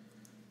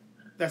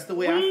 That's the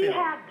way I felt. We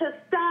have to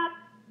stop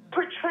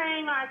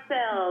portraying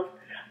ourselves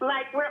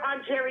like we're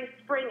on Jerry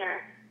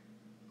Springer,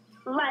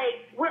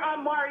 like we're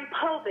on Maury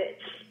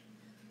Povich.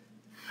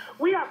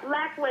 We are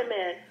black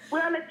women. We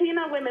are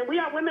Latina women. We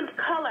are women of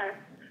color.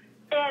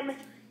 And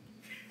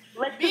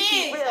let's just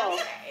be real.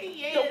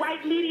 The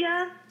white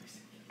media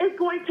is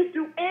going to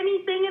do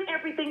anything and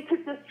everything to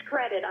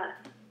discredit us.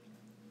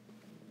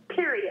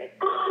 Period.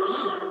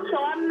 So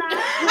I'm not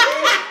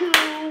going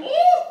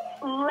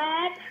to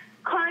let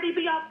Cardi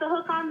be off the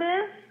hook on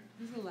this.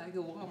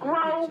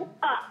 Grow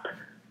up.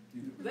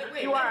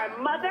 You are a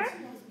mother.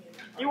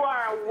 You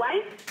are a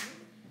wife.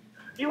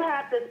 You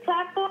have this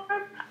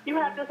platform. You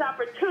have this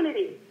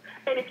opportunity.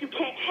 And if you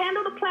can't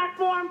handle the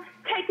platform,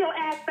 take your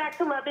ass back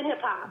to Love and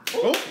Hip Hop.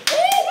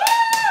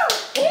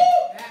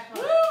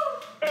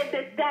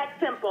 It's that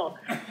simple.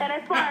 And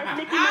as far as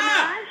Nicki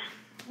Minaj,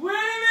 wait a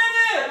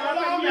minute. I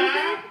love her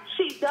music.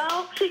 She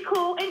dope. She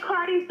cool. And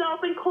Cardi's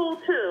dope and cool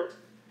too.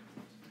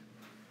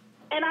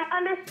 And I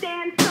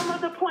understand some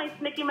of the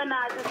points Nicki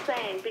Minaj is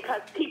saying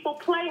because people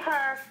play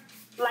her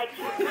like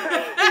she's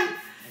crazy.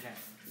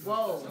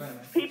 Whoa.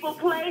 People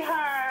play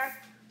her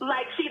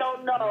like she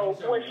don't know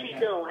what she's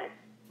doing.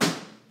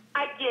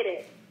 I get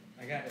it.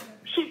 I got it.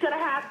 She's going to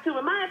have to,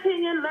 in my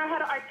opinion, learn how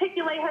to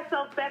articulate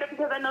herself better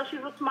because I know she's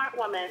a smart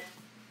woman.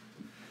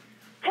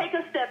 Take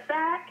a step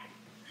back,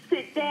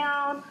 sit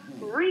down,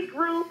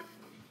 regroup,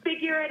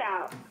 figure it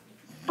out.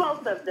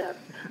 Both of them.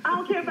 I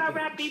don't care about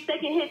rap beats. They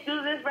can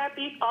do this rap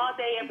beats all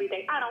day, every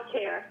day. I don't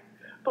care.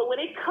 But when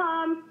it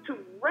comes to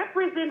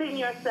representing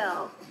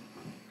yourself,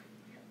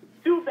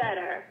 do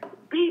better,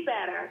 be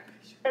better,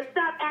 and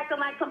stop acting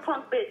like some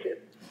punk bitches.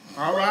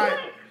 All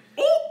right.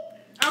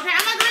 Okay,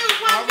 I'm agreeing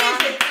with punk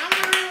bitches.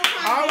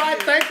 All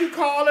right, thank you,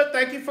 caller.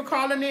 Thank you for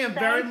calling in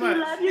very much.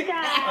 Love you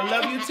guys. I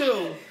love you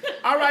too.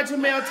 All right,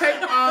 Jamel,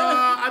 take.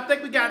 I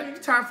think we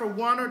got time for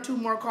one or two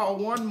more call.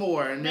 One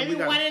more, and then maybe we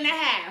got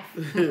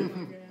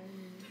 1.5.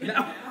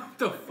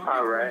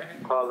 All right,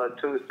 caller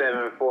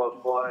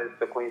 2744 is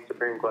the Queen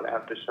Supreme Court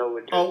after show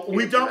with.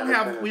 We don't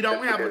have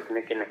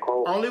Nickki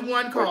Nicole. Only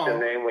one call. What's your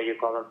name? Where you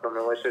calling from?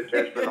 And what's your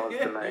judgment on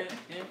tonight?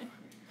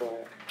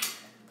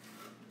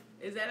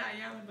 Is that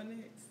Ayala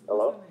Bennett?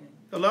 Hello.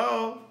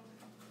 Hello.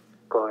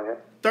 Go ahead.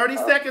 30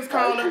 seconds,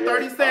 caller.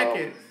 30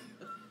 seconds.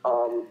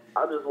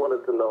 I just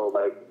wanted to know,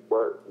 like,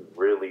 what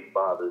really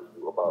bothers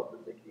you about the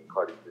Nicki and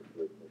Cardi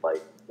situation?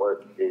 Like,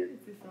 what is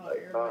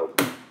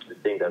the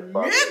thing that's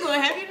bothering you?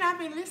 Good. Have you not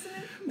been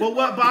listening? Well,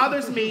 what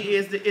bothers me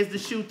is the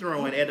shoe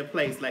throwing at a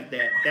place like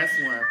that. That's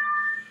one.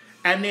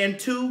 And then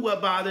two, what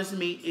bothers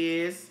me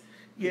is,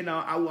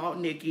 I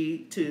want Nicki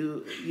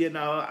to,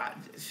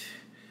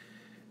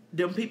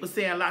 them people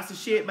saying lots of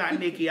shit about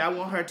Nicki. I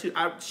want her to.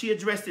 She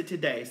addressed it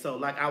today,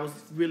 so I was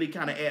really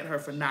kind of at her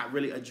for not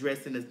really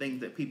addressing the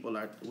things that people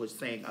were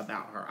saying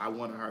about her. I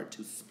wanted her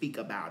to speak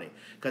about it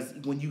because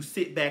when you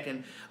sit back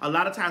and a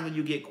lot of times when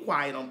you get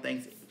quiet on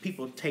things,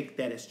 people take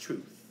that as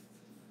truth.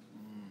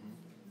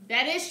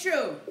 That is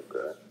true.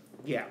 Okay.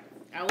 Yeah.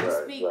 I will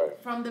speak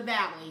from the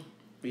valley.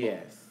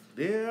 Yes.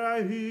 There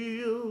are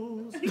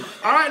heels.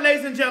 All right,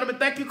 ladies and gentlemen,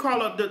 thank you,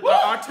 Carla.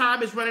 Our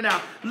time is running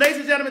out. Ladies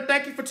and gentlemen,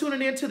 thank you for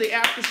tuning in to the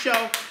after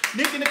show.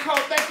 Nickki Nicole,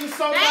 thank you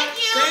so much.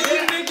 Thank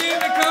you, Nickki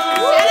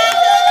Nicole.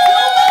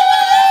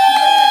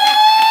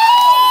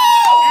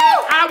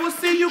 I will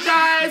see you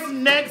guys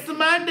next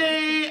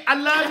Monday. I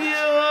love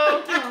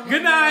you.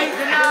 Good night.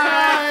 Good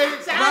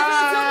night. Shout out to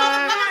the two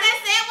motherfuckers that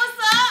said what's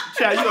up.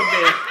 Child, you a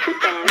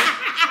man.